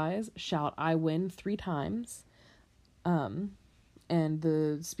 Close your eyes, shout, "I win," 3 times. And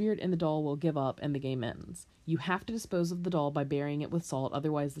the spirit in the doll will give up and the game ends. You have to dispose of the doll by burying it with salt,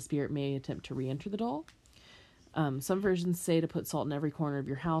 otherwise the spirit may attempt to re-enter the doll. Some versions say to put salt in every corner of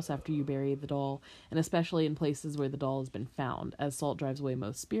your house after you bury the doll, and especially in places where the doll has been found, as salt drives away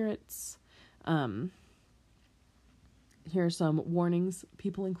most spirits. Here are some warnings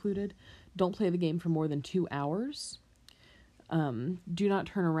people included. Don't play the game for more than 2 hours. Do not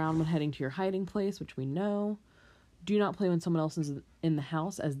turn around when heading to your hiding place, which we know. Do not play when someone else is in the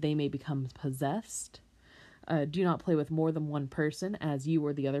house, as they may become possessed. Do not play with more than one person, as you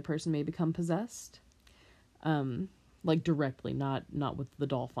or the other person may become possessed. Like directly, not with the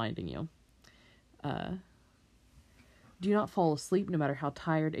doll finding you. Do not fall asleep no matter how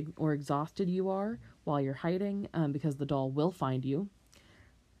tired or exhausted you are while you're hiding, because the doll will find you.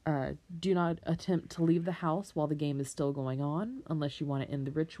 Do not attempt to leave the house while the game is still going on, unless you want to end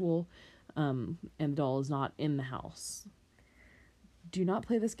the ritual, and the doll is not in the house. Do not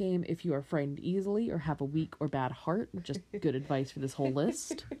play this game if you are frightened easily or have a weak or bad heart. Just good advice for this whole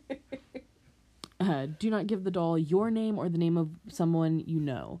list. Do not give the doll your name or the name of someone you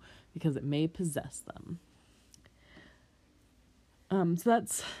know, because it may possess them. So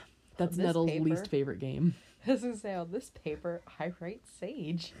that's Nettle's least favorite game. I was going to say, on this paper, I write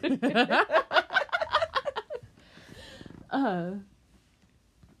Sage. Yeah,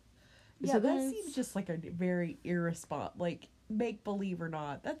 that seems just like a very irresponsible, like, make believe or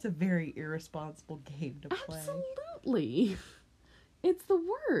not, that's a very irresponsible game to play. Absolutely. It's the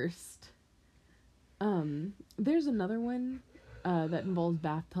worst. There's another one that involves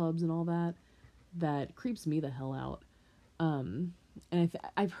bathtubs and all that creeps me the hell out. And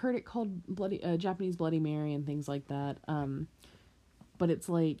I've heard it called Japanese Bloody Mary and things like that. But it's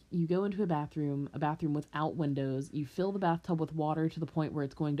like you go into a bathroom without windows. You fill the bathtub with water to the point where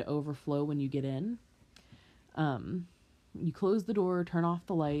it's going to overflow when you get in. You close the door, turn off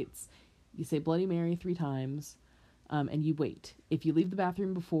the lights. You say Bloody Mary 3 times, and you wait. If you leave the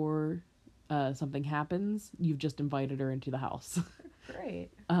bathroom before something happens, you've just invited her into the house.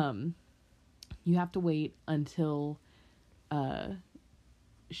 Great. You have to wait until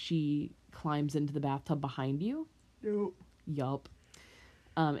she climbs into the bathtub behind you. Nope. Yup.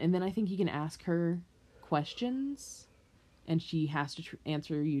 And then I think you can ask her questions, and she has to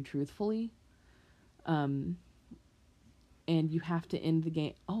answer you truthfully. And you have to end the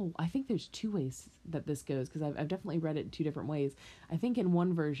game. Oh, I think there's 2 ways that this goes, because I've definitely read it 2 different ways. I think in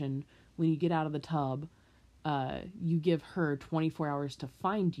one version, when you get out of the tub, you give her 24 hours to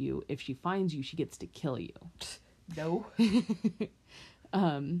find you. If she finds you, she gets to kill you. No.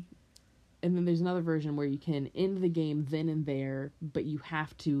 And then there's another version where you can end the game then and there, but you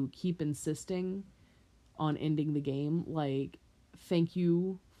have to keep insisting on ending the game. Like, thank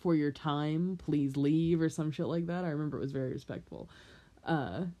you for your time, please leave, or some shit like that. I remember it was very respectful.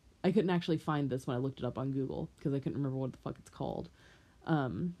 I couldn't actually find this when I looked it up on Google, because I couldn't remember what the fuck it's called,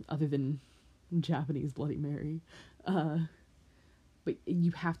 other than Japanese Bloody Mary. But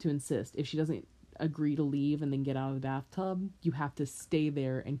you have to insist. If she doesn't agree to leave and then get out of the bathtub, you have to stay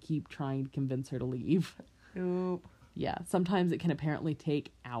there and keep trying to convince her to leave. Nope. Yeah, sometimes it can apparently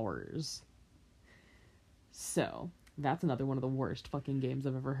take hours. So, that's another one of the worst fucking games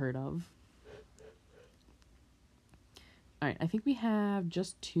I've ever heard of. Alright, I think we have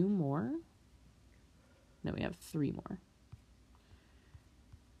just 2 more. No, we have 3 more.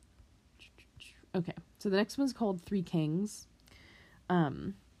 Okay, so the next one's called 3 Kings.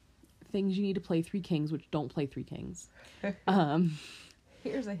 Things you need to play 3 Kings, which don't play 3 Kings.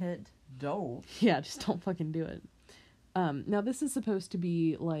 Here's a hint. Don't. Yeah, just don't fucking do it. Now this is supposed to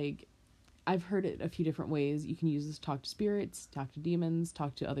be like, I've heard it a few different ways. You can use this to talk to spirits, talk to demons,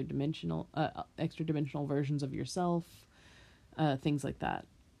 talk to other extra dimensional versions of yourself, things like that.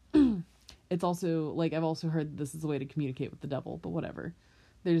 It's also, like, I've also heard this is a way to communicate with the devil, but whatever.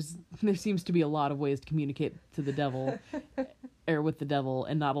 There seems to be a lot of ways to communicate to the devil, or with the devil,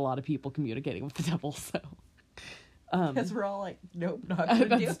 and not a lot of people communicating with the devil, so. Because we're all like, nope, not gonna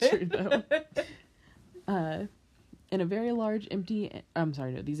do it. That's true, though. In a very large, empty... I'm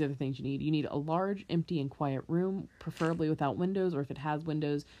sorry, no, these are the things you need. You need a large, empty, and quiet room, preferably without windows, or if it has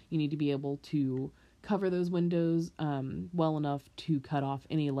windows, you need to be able to cover those windows well enough to cut off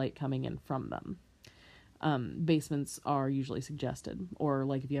any light coming in from them. Basements are usually suggested, or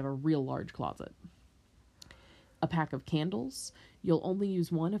like if you have a real large closet. A pack of candles. You'll only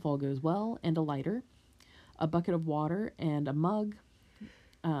use one if all goes well, and a lighter. A bucket of water and a mug.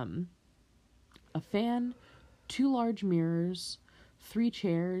 A fan. 2 large mirrors, 3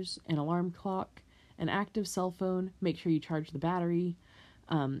 chairs, an alarm clock, an active cell phone, make sure you charge the battery,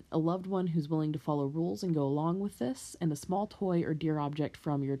 a loved one who's willing to follow rules and go along with this, and a small toy or dear object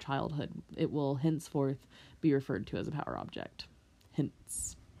from your childhood. It will henceforth be referred to as a power object.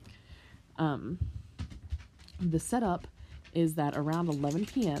 Hints. The setup is that around 11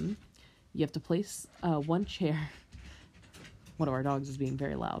 p.m., you have to place one chair. One of our dogs is being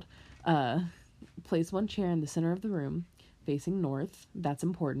very loud. Place one chair in the center of the room, facing north. That's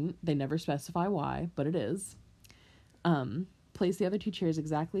important. They never specify why, but it is. Place the other 2 chairs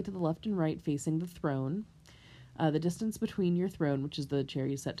exactly to the left and right, facing the throne. The distance between your throne, which is the chair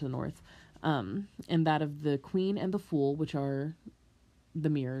you set to the north, and that of the queen and the fool, which are the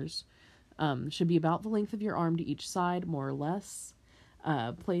mirrors, should be about the length of your arm to each side, more or less.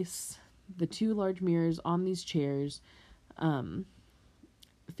 Place the 2 large mirrors on these chairs,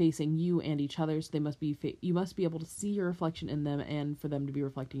 facing you and each other, so they must be you must be able to see your reflection in them and for them to be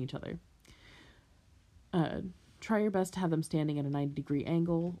reflecting each other. Try your best to have them standing at a 90-degree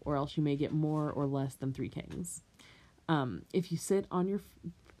angle, or else you may get more or less than 3 kings. If you sit on your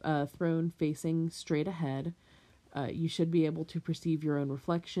throne facing straight ahead, you should be able to perceive your own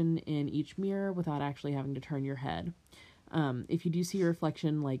reflection in each mirror without actually having to turn your head. If you do see your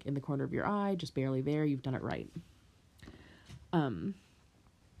reflection, like in the corner of your eye, just barely there, you've done it right.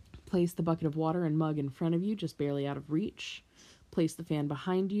 Place the bucket of water and mug in front of you, just barely out of reach. Place the fan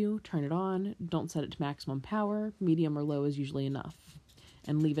behind you, turn it on, don't set it to maximum power, medium or low is usually enough,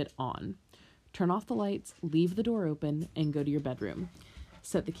 and leave it on. Turn off the lights, leave the door open, and go to your bedroom.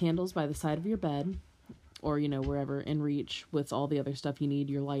 Set the candles by the side of your bed, or, wherever in reach with all the other stuff you need,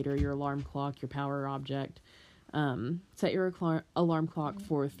 your lighter, your alarm clock, your power object. Set your alarm clock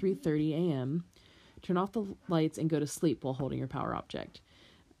for 3:30 a.m. Turn off the lights and go to sleep while holding your power object.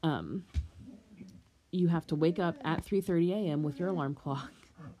 You have to wake up at 3:30 a.m. with your alarm clock.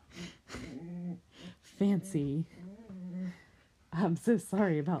 Fancy. I'm so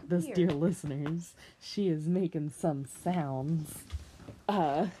sorry about this, dear listeners. She is making some sounds.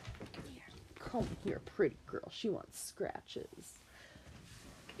 Come here, pretty girl. She wants scratches.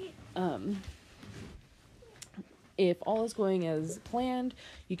 If all is going as planned,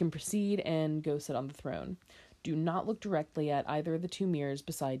 you can proceed and go sit on the throne. Do not look directly at either of the 2 mirrors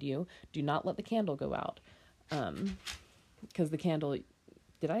beside you. Do not let the candle go out. Because the candle...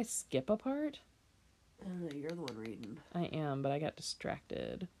 Did I skip a part? You're the one reading. I am, but I got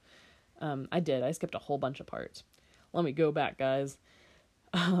distracted. I did. I skipped a whole bunch of parts. Let me go back, guys.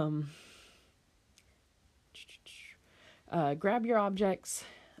 Grab your objects.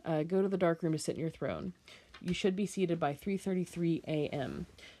 Go to the dark room to sit in your throne. You should be seated by 3:33 a.m.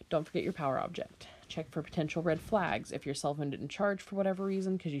 Don't forget your power object. Check for potential red flags. If your cell phone didn't charge for whatever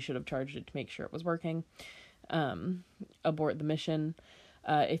reason, because you should have charged it to make sure it was working. Abort the mission.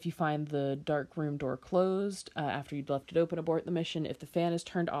 If you find the dark room door closed after you'd left it open, abort the mission. If the fan is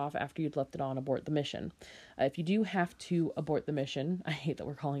turned off after you'd left it on, abort the mission. If you do have to abort the mission, I hate that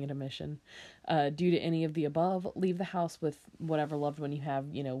we're calling it a mission, due to any of the above, leave the house with whatever loved one you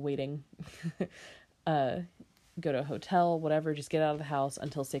have, waiting. Go to a hotel, whatever, just get out of the house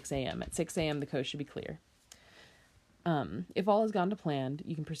until 6 a.m. At 6 a.m., the coast should be clear. If all has gone to plan,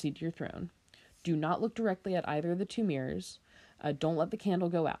 you can proceed to your throne. Do not look directly at either of the 2 mirrors. Don't let the candle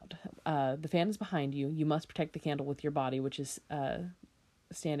go out. The fan is behind you. You must protect the candle with your body, which is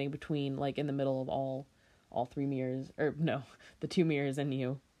standing between, in the middle of all 3 mirrors. Or, no, the 2 mirrors and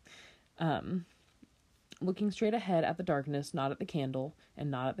you. Looking straight ahead at the darkness, not at the candle,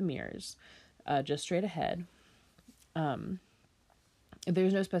 and not at the mirrors. Just straight ahead.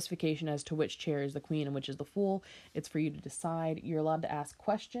 There's no specification as to which chair is the queen and which is the fool. It's for you to decide. You're allowed to ask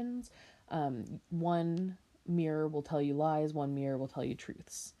questions. One mirror will tell you lies, one mirror will tell you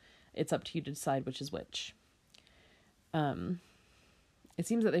truths. It's up to you to decide which is which. It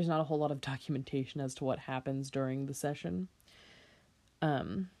seems that there's not a whole lot of documentation as to what happens during the session.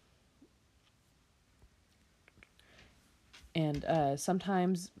 And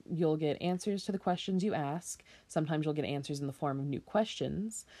sometimes you'll get answers to the questions you ask. Sometimes you'll get answers in the form of new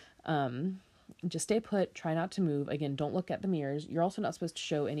questions. Just stay put. Try not to move. Again, don't look at the mirrors. You're also not supposed to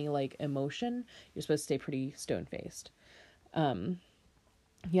show any, emotion. You're supposed to stay pretty stone-faced.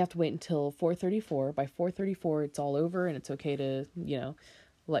 You have to wait until 4:34. By 4:34, it's all over, and it's okay to,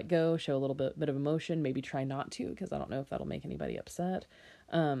 let go, show a little bit of emotion. Maybe try not to, because I don't know if that'll make anybody upset.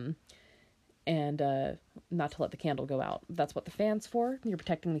 And not to let the candle go out. That's what the fan's for. You're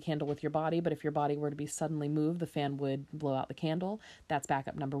protecting the candle with your body, but if your body were to be suddenly moved, the fan would blow out the candle. That's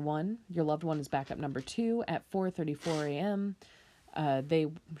backup number 1. Your loved one is backup number 2 at 4:34 a.m.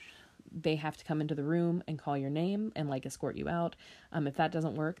 they have to come into the room and call your name and like escort you out. If that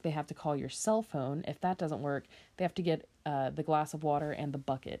doesn't work, they have to call your cell phone. If that doesn't work, they have to get the glass of water and the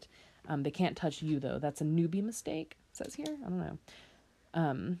bucket. They can't touch you though. That's a newbie mistake, it says here. I don't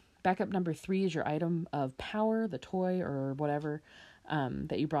know. Backup number 3 is your item of power, the toy or whatever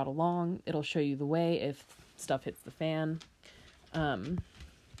that you brought along. It'll show you the way if stuff hits the fan.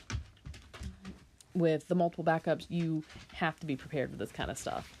 With the multiple backups, you have to be prepared for this kind of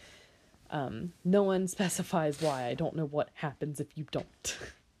stuff. No one specifies why. I don't know what happens if you don't.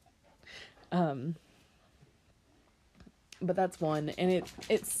 But that's one, and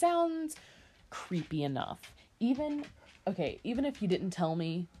it sounds creepy enough. Even if you didn't tell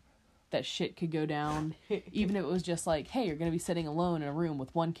me that shit could go down, even if it was just like, hey, you're gonna be sitting alone in a room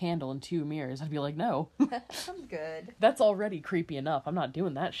with one candle and 2 mirrors, I'd be like, no. I'm good. That's already creepy enough. I'm not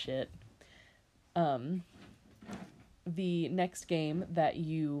doing that shit. The next game that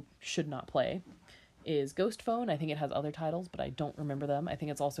you should not play is Ghost Phone. I think it has other titles, but I don't remember them. I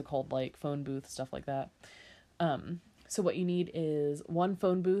think it's also called like Phone Booth, stuff like that. So what you need is 1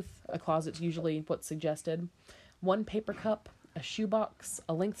 phone booth, a closet's usually what's suggested, 1 paper cup, a shoebox,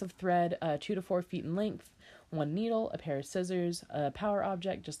 a length of thread 2 to 4 feet in length, 1 needle, a pair of scissors, a power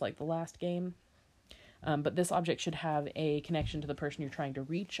object, just like the last game. But this object should have a connection to the person you're trying to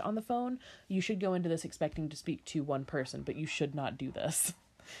reach on the phone. You should go into this expecting to speak to 1 person, but you should not do this.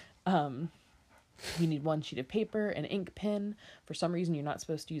 You need 1 sheet of paper, an ink pen. For some reason, you're not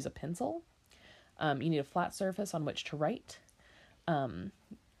supposed to use a pencil. You need a flat surface on which to write.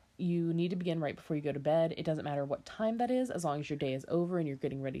 You need to begin right before you go to bed. It doesn't matter what time that is, as long as your day is over and you're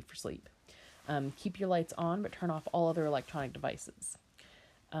getting ready for sleep. Keep your lights on, but turn off all other electronic devices.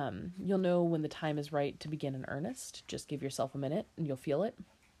 You'll know when the time is right to begin in earnest. Just give yourself a minute and you'll feel it.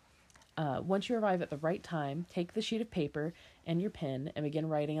 Once you arrive at the right time, take the sheet of paper and your pen and begin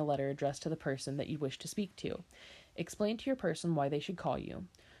writing a letter addressed to the person that you wish to speak to. Explain to your person why they should call you.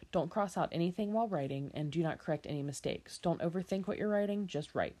 Don't cross out anything while writing, and do not correct any mistakes. Don't overthink what you're writing,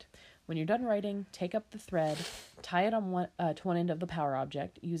 just write. When you're done writing, take up the thread, tie it on to one end of the power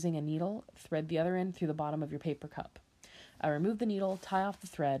object. Using a needle, thread the other end through the bottom of your paper cup. Remove the needle, tie off the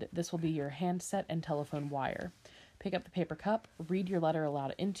thread. This will be your handset and telephone wire. Pick up the paper cup, read your letter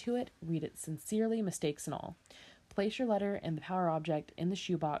aloud into it, read it sincerely, mistakes and all. Place your letter and the power object in the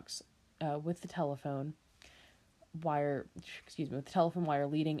shoebox with the telephone wire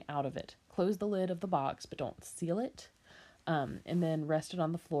leading out of it. Close the lid of the box, but don't seal it. And then rest it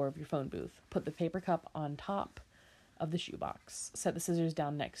on the floor of your phone booth. Put the paper cup on top of the shoebox. Set the scissors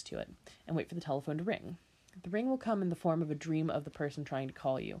down next to it, and wait for the telephone to ring. The ring will come in the form of a dream of the person trying to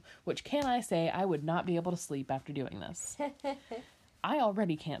call you, which can I say I would not be able to sleep after doing this. I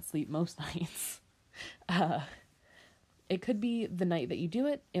already can't sleep most nights. It could be the night that you do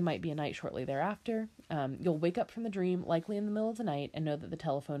it. It might be a night shortly thereafter. You'll wake up from the dream, likely in the middle of the night, and know that the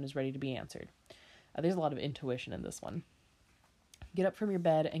telephone is ready to be answered. There's a lot of intuition in this one. Get up from your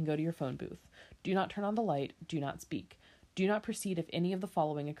bed and go to your phone booth. Do not turn on the light. Do not speak. Do not proceed if any of the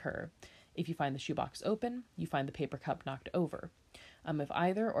following occur. If you find the shoebox open, you find the paper cup knocked over. If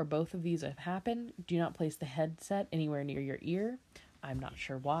either or both of these have happened, do not place the headset anywhere near your ear. I'm not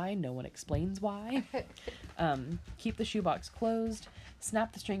sure why. No one explains why. Keep the shoebox closed.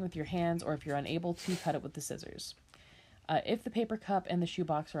 Snap the string with your hands, or if you're unable to, cut it with the scissors. If the paper cup and the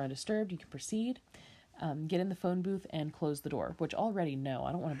shoebox are undisturbed, you can proceed. Get in the phone booth and close the door, which already no.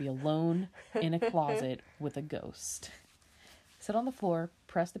 I don't want to be alone in a closet with a ghost. Sit on the floor,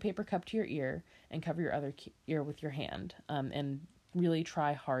 press the paper cup to your ear, and cover your other ear with your hand. And really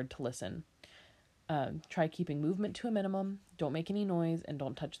try hard to listen. Try keeping movement to a minimum. Don't make any noise, and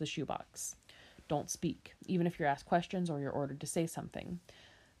don't touch the shoebox. Don't speak, even if you're asked questions or you're ordered to say something.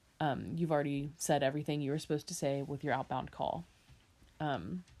 You've already said everything you were supposed to say with your outbound call.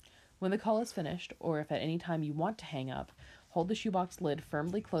 When the call is finished, or if at any time you want to hang up, hold the shoebox lid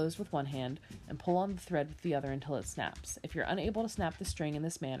firmly closed with one hand and pull on the thread with the other until it snaps. If you're unable to snap the string in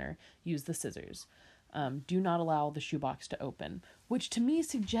this manner, use the scissors. Do not allow the shoebox to open, which to me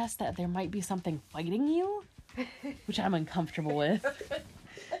suggests that there might be something fighting you, which I'm uncomfortable with.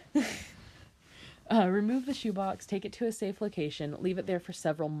 Remove the shoebox, take it to a safe location, leave it there for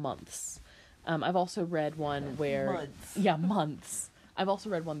several months. I've also read one where... Months. Yeah, months. I've also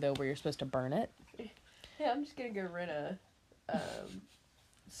read one, though, where you're supposed to burn it. Yeah, I'm just gonna go rent a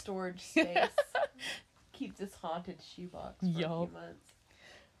storage space. Keep this haunted shoebox for a few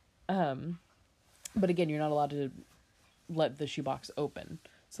months. But again, you're not allowed to let the shoebox open.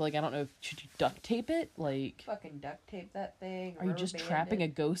 So, like, I don't know, should you duct tape it? Like... Fucking duct tape that thing. Are you just trapping a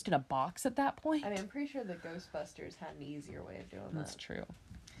ghost in a box at that point? I mean, I'm pretty sure the Ghostbusters had an easier way of doing that. That's true.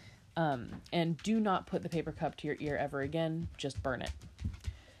 And do not put the paper cup to your ear ever again. Just burn it.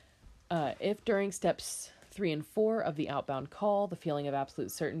 If during steps 3 and 4 of the outbound call, the feeling of absolute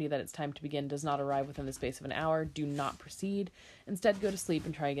certainty that it's time to begin does not arrive within the space of an hour, do not proceed. Instead, go to sleep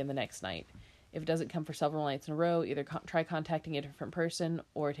and try again the next night. If it doesn't come for several nights in a row, either try contacting a different person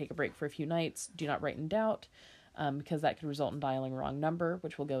or take a break for a few nights. Do not write in doubt, because that could result in dialing a wrong number,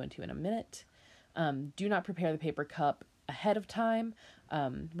 which we'll go into in a minute. Do not prepare the paper cup ahead of time.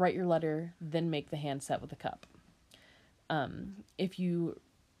 Write your letter, then make the hand set with the cup. If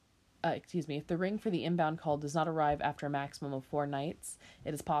the ring for the inbound call does not arrive after a maximum of 4 nights,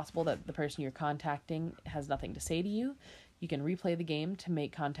 it is possible that the person you're contacting has nothing to say to you. You can replay the game to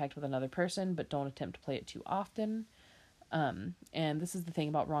make contact with another person, but don't attempt to play it too often. And this is the thing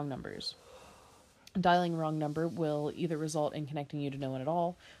about wrong numbers. Dialing a wrong number will either result in connecting you to no one at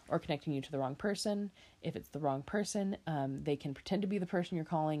all or connecting you to the wrong person. If it's the wrong person, they can pretend to be the person you're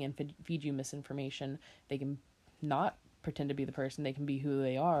calling and feed you misinformation. They can not pretend to be the person. They can be who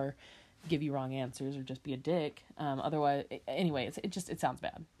they are, give you wrong answers, or just be a dick. Otherwise, anyway, it sounds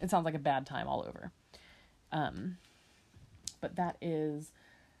bad. It sounds like a bad time all over. But that is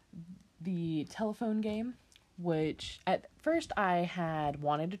the telephone game, which at first I had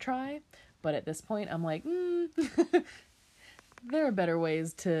wanted to try, but at this point I'm like, there are better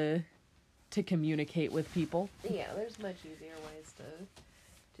ways to communicate with people. Yeah, there's much easier ways to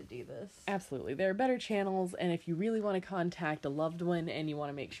do this. Absolutely. There are better channels, and if you really want to contact a loved one and you want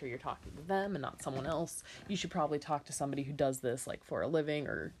to make sure you're talking to them and not someone else, you should probably talk to somebody who does this, like, for a living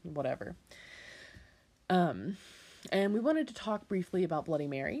or whatever. And we wanted to talk briefly about Bloody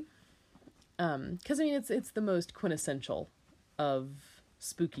Mary. 'Cause I mean, it's the most quintessential of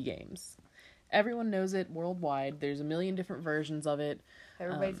spooky games. Everyone knows it worldwide. There's a million different versions of it.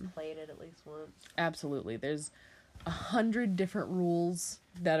 Everybody's played it at least once. Absolutely. There's 100 different rules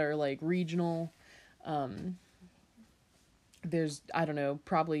that are like regional. There's, I don't know,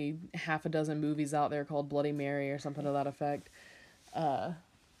 probably half a dozen movies out there called Bloody Mary or something to that effect.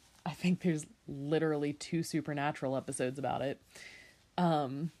 I think there's literally 2 Supernatural episodes about it.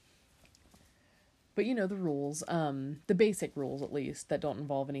 But you know, the rules, the basic rules at least, that don't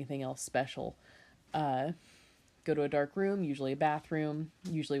involve anything else special. Go to a dark room, usually a bathroom,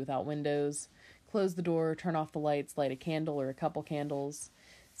 usually without windows. Close the door, turn off the lights, light a candle or a couple candles.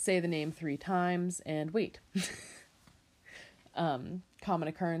 Say the name 3 times, and wait. Common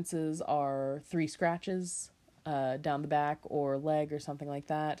occurrences are 3 scratches down the back or leg or something like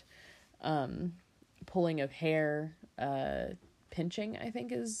that. Pulling of hair, pinching, I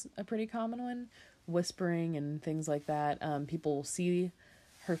think, is a pretty common one. Whispering and things like that. People will see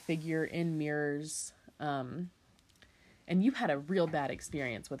her figure in mirrors. And you had a real bad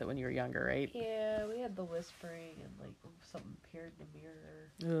experience with it when you were younger, right? Yeah, we had the whispering and like something appeared in the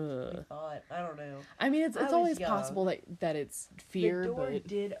mirror. Ugh. We thought, I don't know. I mean, it's always young. possible that it's fear, the door but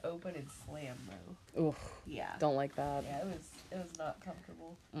did open and slam though. ugh, Yeah. don't like that. Yeah, it was not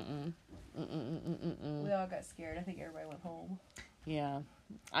comfortable. Mm-mm. We all got scared. I think everybody went home. Yeah,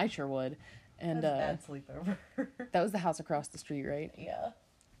 I sure would. And that was a bad sleepover. that was the house across the street, right? Yeah.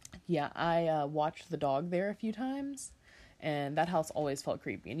 Yeah, I watched the dog there a few times, and that house always felt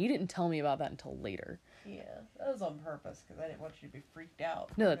creepy. And you didn't tell me about that until later. Yeah, that was on purpose because I didn't want you to be freaked out.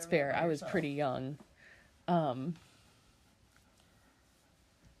 No, that's fair. I was yourself. pretty young.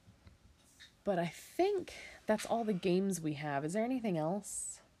 But I think that's all the games we have. Is there anything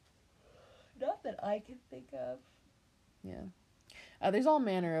else? Not that I can think of. Yeah. There's all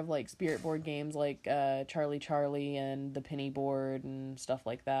manner of like spirit board games like Charlie Charlie and the Penny Board and stuff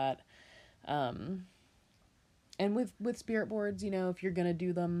like that. And with spirit boards, you know, if you're gonna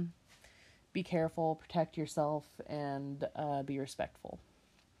do them, be careful, protect yourself, and be respectful.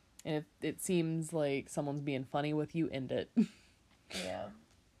 And if it seems like someone's being funny with you, end it. Yeah.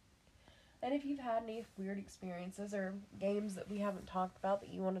 And if you've had any weird experiences or games that we haven't talked about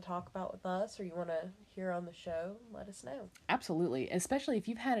that you want to talk about with us or you want to hear on the show, let us know. Absolutely. Especially if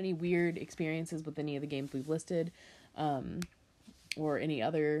you've had any weird experiences with any of the games we've listed, or any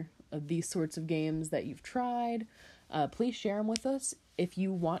other of these sorts of games that you've tried, please share them with us. If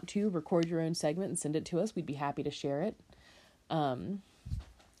you want to record your own segment and send it to us, we'd be happy to share it.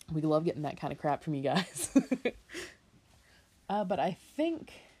 We love getting that kind of crap from you guys. But I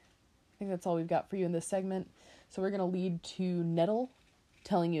think that's all we've got for you in this segment. So we're going to lead to Nettle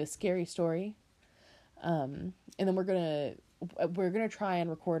telling you a scary story. And then we're going to try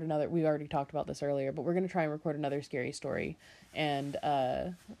and record another, we already talked about this earlier, but we're going to try and record another scary story and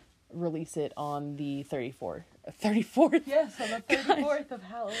release it on the 34th. Yes, on the 34th of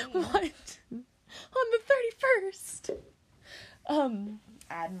Halloween. What? On the 31st.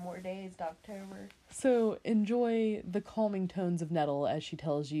 adding more days to October. So enjoy the calming tones of Nettle as she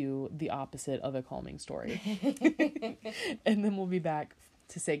tells you the opposite of a calming story. And then we'll be back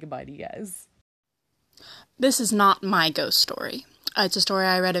to say goodbye to you guys. This is not my ghost story. It's a story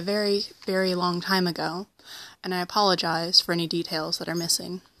I read a very, very long time ago, and I apologize for any details that are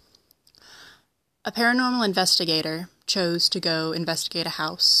missing. A paranormal investigator chose to go investigate a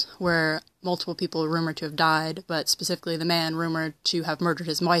house where multiple people were rumored to have died, but specifically the man rumored to have murdered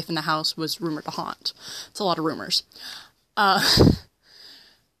his wife in the house was rumored to haunt. It's a lot of rumors.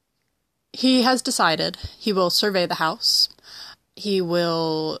 He has decided he will survey the house. He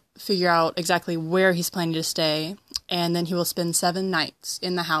will figure out exactly where he's planning to stay, and then he will spend 7 nights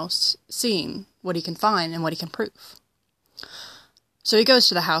in the house seeing what he can find and what he can prove. So he goes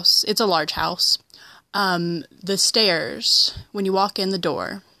to the house. It's a large house. The stairs, when you walk in the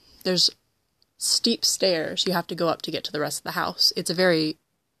door, there's steep stairs you have to go up to get to the rest of the house. It's a very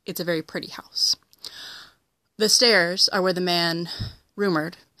pretty house. The stairs are where the man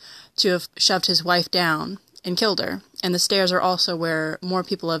rumored to have shoved his wife down and killed her, and the stairs are also where more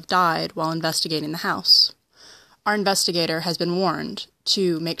people have died while investigating the house. Our investigator has been warned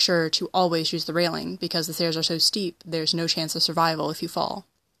to make sure to always use the railing because the stairs are so steep, there's no chance of survival if you fall.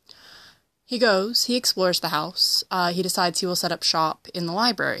 He goes, he explores the house, he decides he will set up shop in the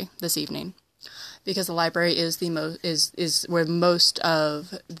library this evening, because the library is is where most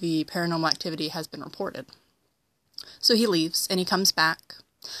of the paranormal activity has been reported. So he leaves, and he comes back.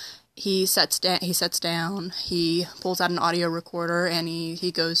 He sets down, he pulls out an audio recorder, and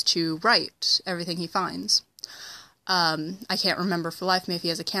he goes to write everything he finds. I can't remember for life me if he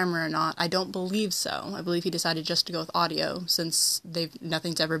has a camera or not. I don't believe so. I believe he decided just to go with audio, since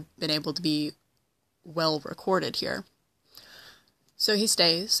nothing's ever been able to be well recorded here. So he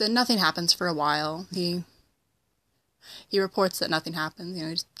stays, and nothing happens for a while. He reports that nothing happens.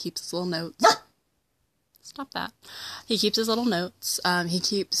 He just keeps his little notes. Stop that. He keeps his little notes. He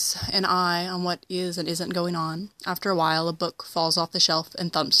keeps an eye on what is and isn't going on. After a while, a book falls off the shelf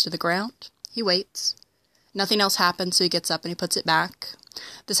and thumps to the ground. He waits. Nothing else happens, so he gets up and he puts it back.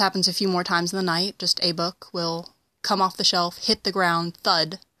 This happens a few more times in the night. Just a book will come off the shelf, hit the ground,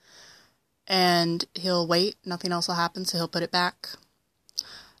 thud, and he'll wait. Nothing else will happen, so he'll put it back.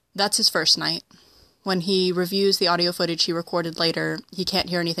 That's his first night. When he reviews the audio footage he recorded later, he can't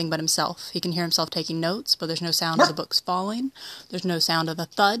hear anything but himself. He can hear himself taking notes, but there's no sound of the books falling. There's no sound of a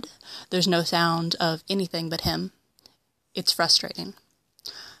thud. There's no sound of anything but him. It's frustrating.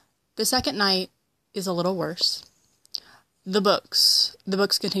 The second night is a little worse. The books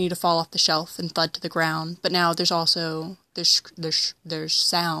continue to fall off the shelf and thud to the ground, but now there's also there's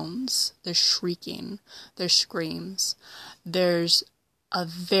sounds, there's shrieking, there's screams, there's a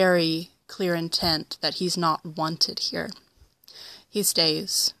very clear intent that he's not wanted here. He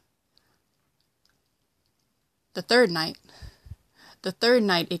stays. The third night,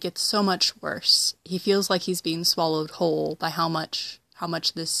 it gets so much worse. He feels like he's being swallowed whole by how much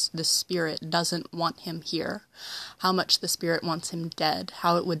this spirit doesn't want him here, how much the spirit wants him dead,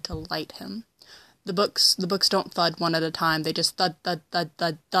 how it would delight him. The books don't thud one at a time. They just thud, thud, thud,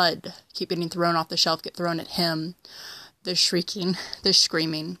 thud, thud, keep getting thrown off the shelf, get thrown at him. There's shrieking, there's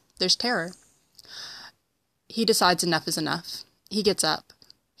screaming, there's terror. He decides enough is enough. He gets up.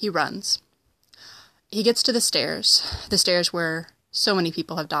 He runs. He gets to the stairs where so many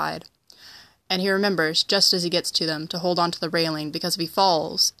people have died. And he remembers, just as he gets to them, to hold onto the railing, because if he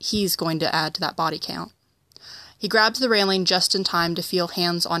falls, he's going to add to that body count. He grabs the railing just in time to feel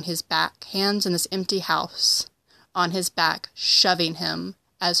hands on his back, hands in this empty house, on his back, shoving him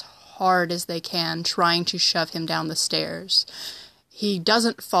as hard as they can, trying to shove him down the stairs. He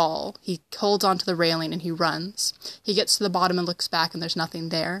doesn't fall. He holds onto the railing and he runs. He gets to the bottom and looks back, and there's nothing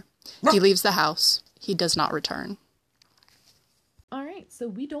there. He leaves the house. He does not return. All right, so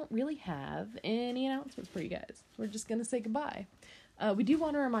we don't really have any announcements for you guys. We're just going to say goodbye. We do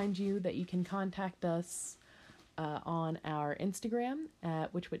want to remind you that you can contact us on our Instagram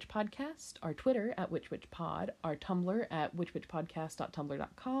at WitchWitchPodcast, our Twitter at WitchWitchPod, our Tumblr at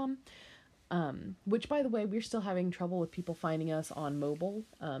witchwitchpodcast.tumblr.com, which, by the way, we're still having trouble with people finding us on mobile.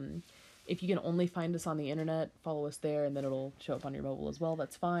 If you can only find us on the internet, follow us there, and then it'll show up on your mobile as well.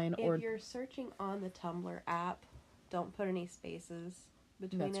 That's fine. If you're searching on the Tumblr app, don't put any spaces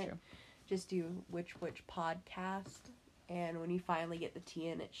between it. True. Just do Witch Podcast, and when you finally get the T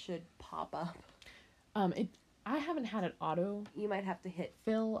in, it should pop up. I haven't had it auto. You might have to hit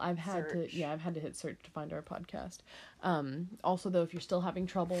fill. I've had to hit search to find our podcast. Also, though, if you're still having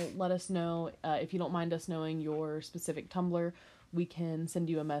trouble, let us know. If you don't mind us knowing your specific Tumblr, we can send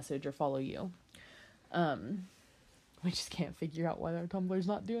you a message or follow you. We just can't figure out why our Tumblr's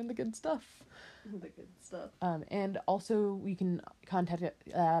not doing the good stuff. The good stuff. And also we can contact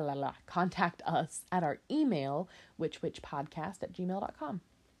us at our email, whichwitchpodcast@gmail.com.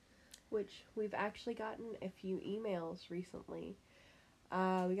 Which we've actually gotten a few emails recently.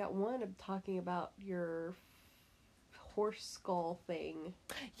 We got one talking about your horse skull thing.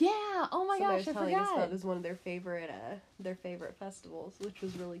 Yeah. Oh my Somebody gosh, I was telling us forgot. that was one of their favorite festivals, which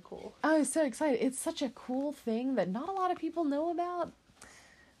was really cool. I was so excited. It's such a cool thing that not a lot of people know about.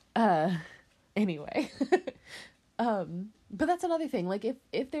 Anyway. But that's another thing. Like,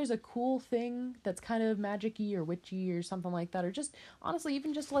 if there's a cool thing that's kind of magic-y or witchy or something like that, or just, honestly,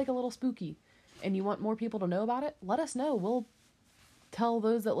 even just, like, a little spooky, and you want more people to know about it, let us know. We'll tell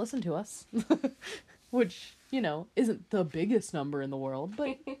those that listen to us. Which, you know, isn't the biggest number in the world,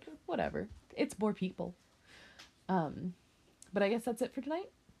 but whatever. It's more people. But I guess that's it for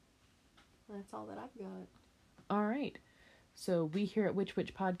tonight. That's all that I've got. All right. So we here at Witch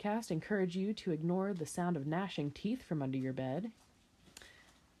Witch Podcast encourage you to ignore the sound of gnashing teeth from under your bed.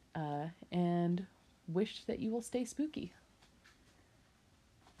 And wish that you will stay spooky.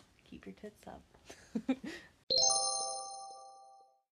 Keep your tits up.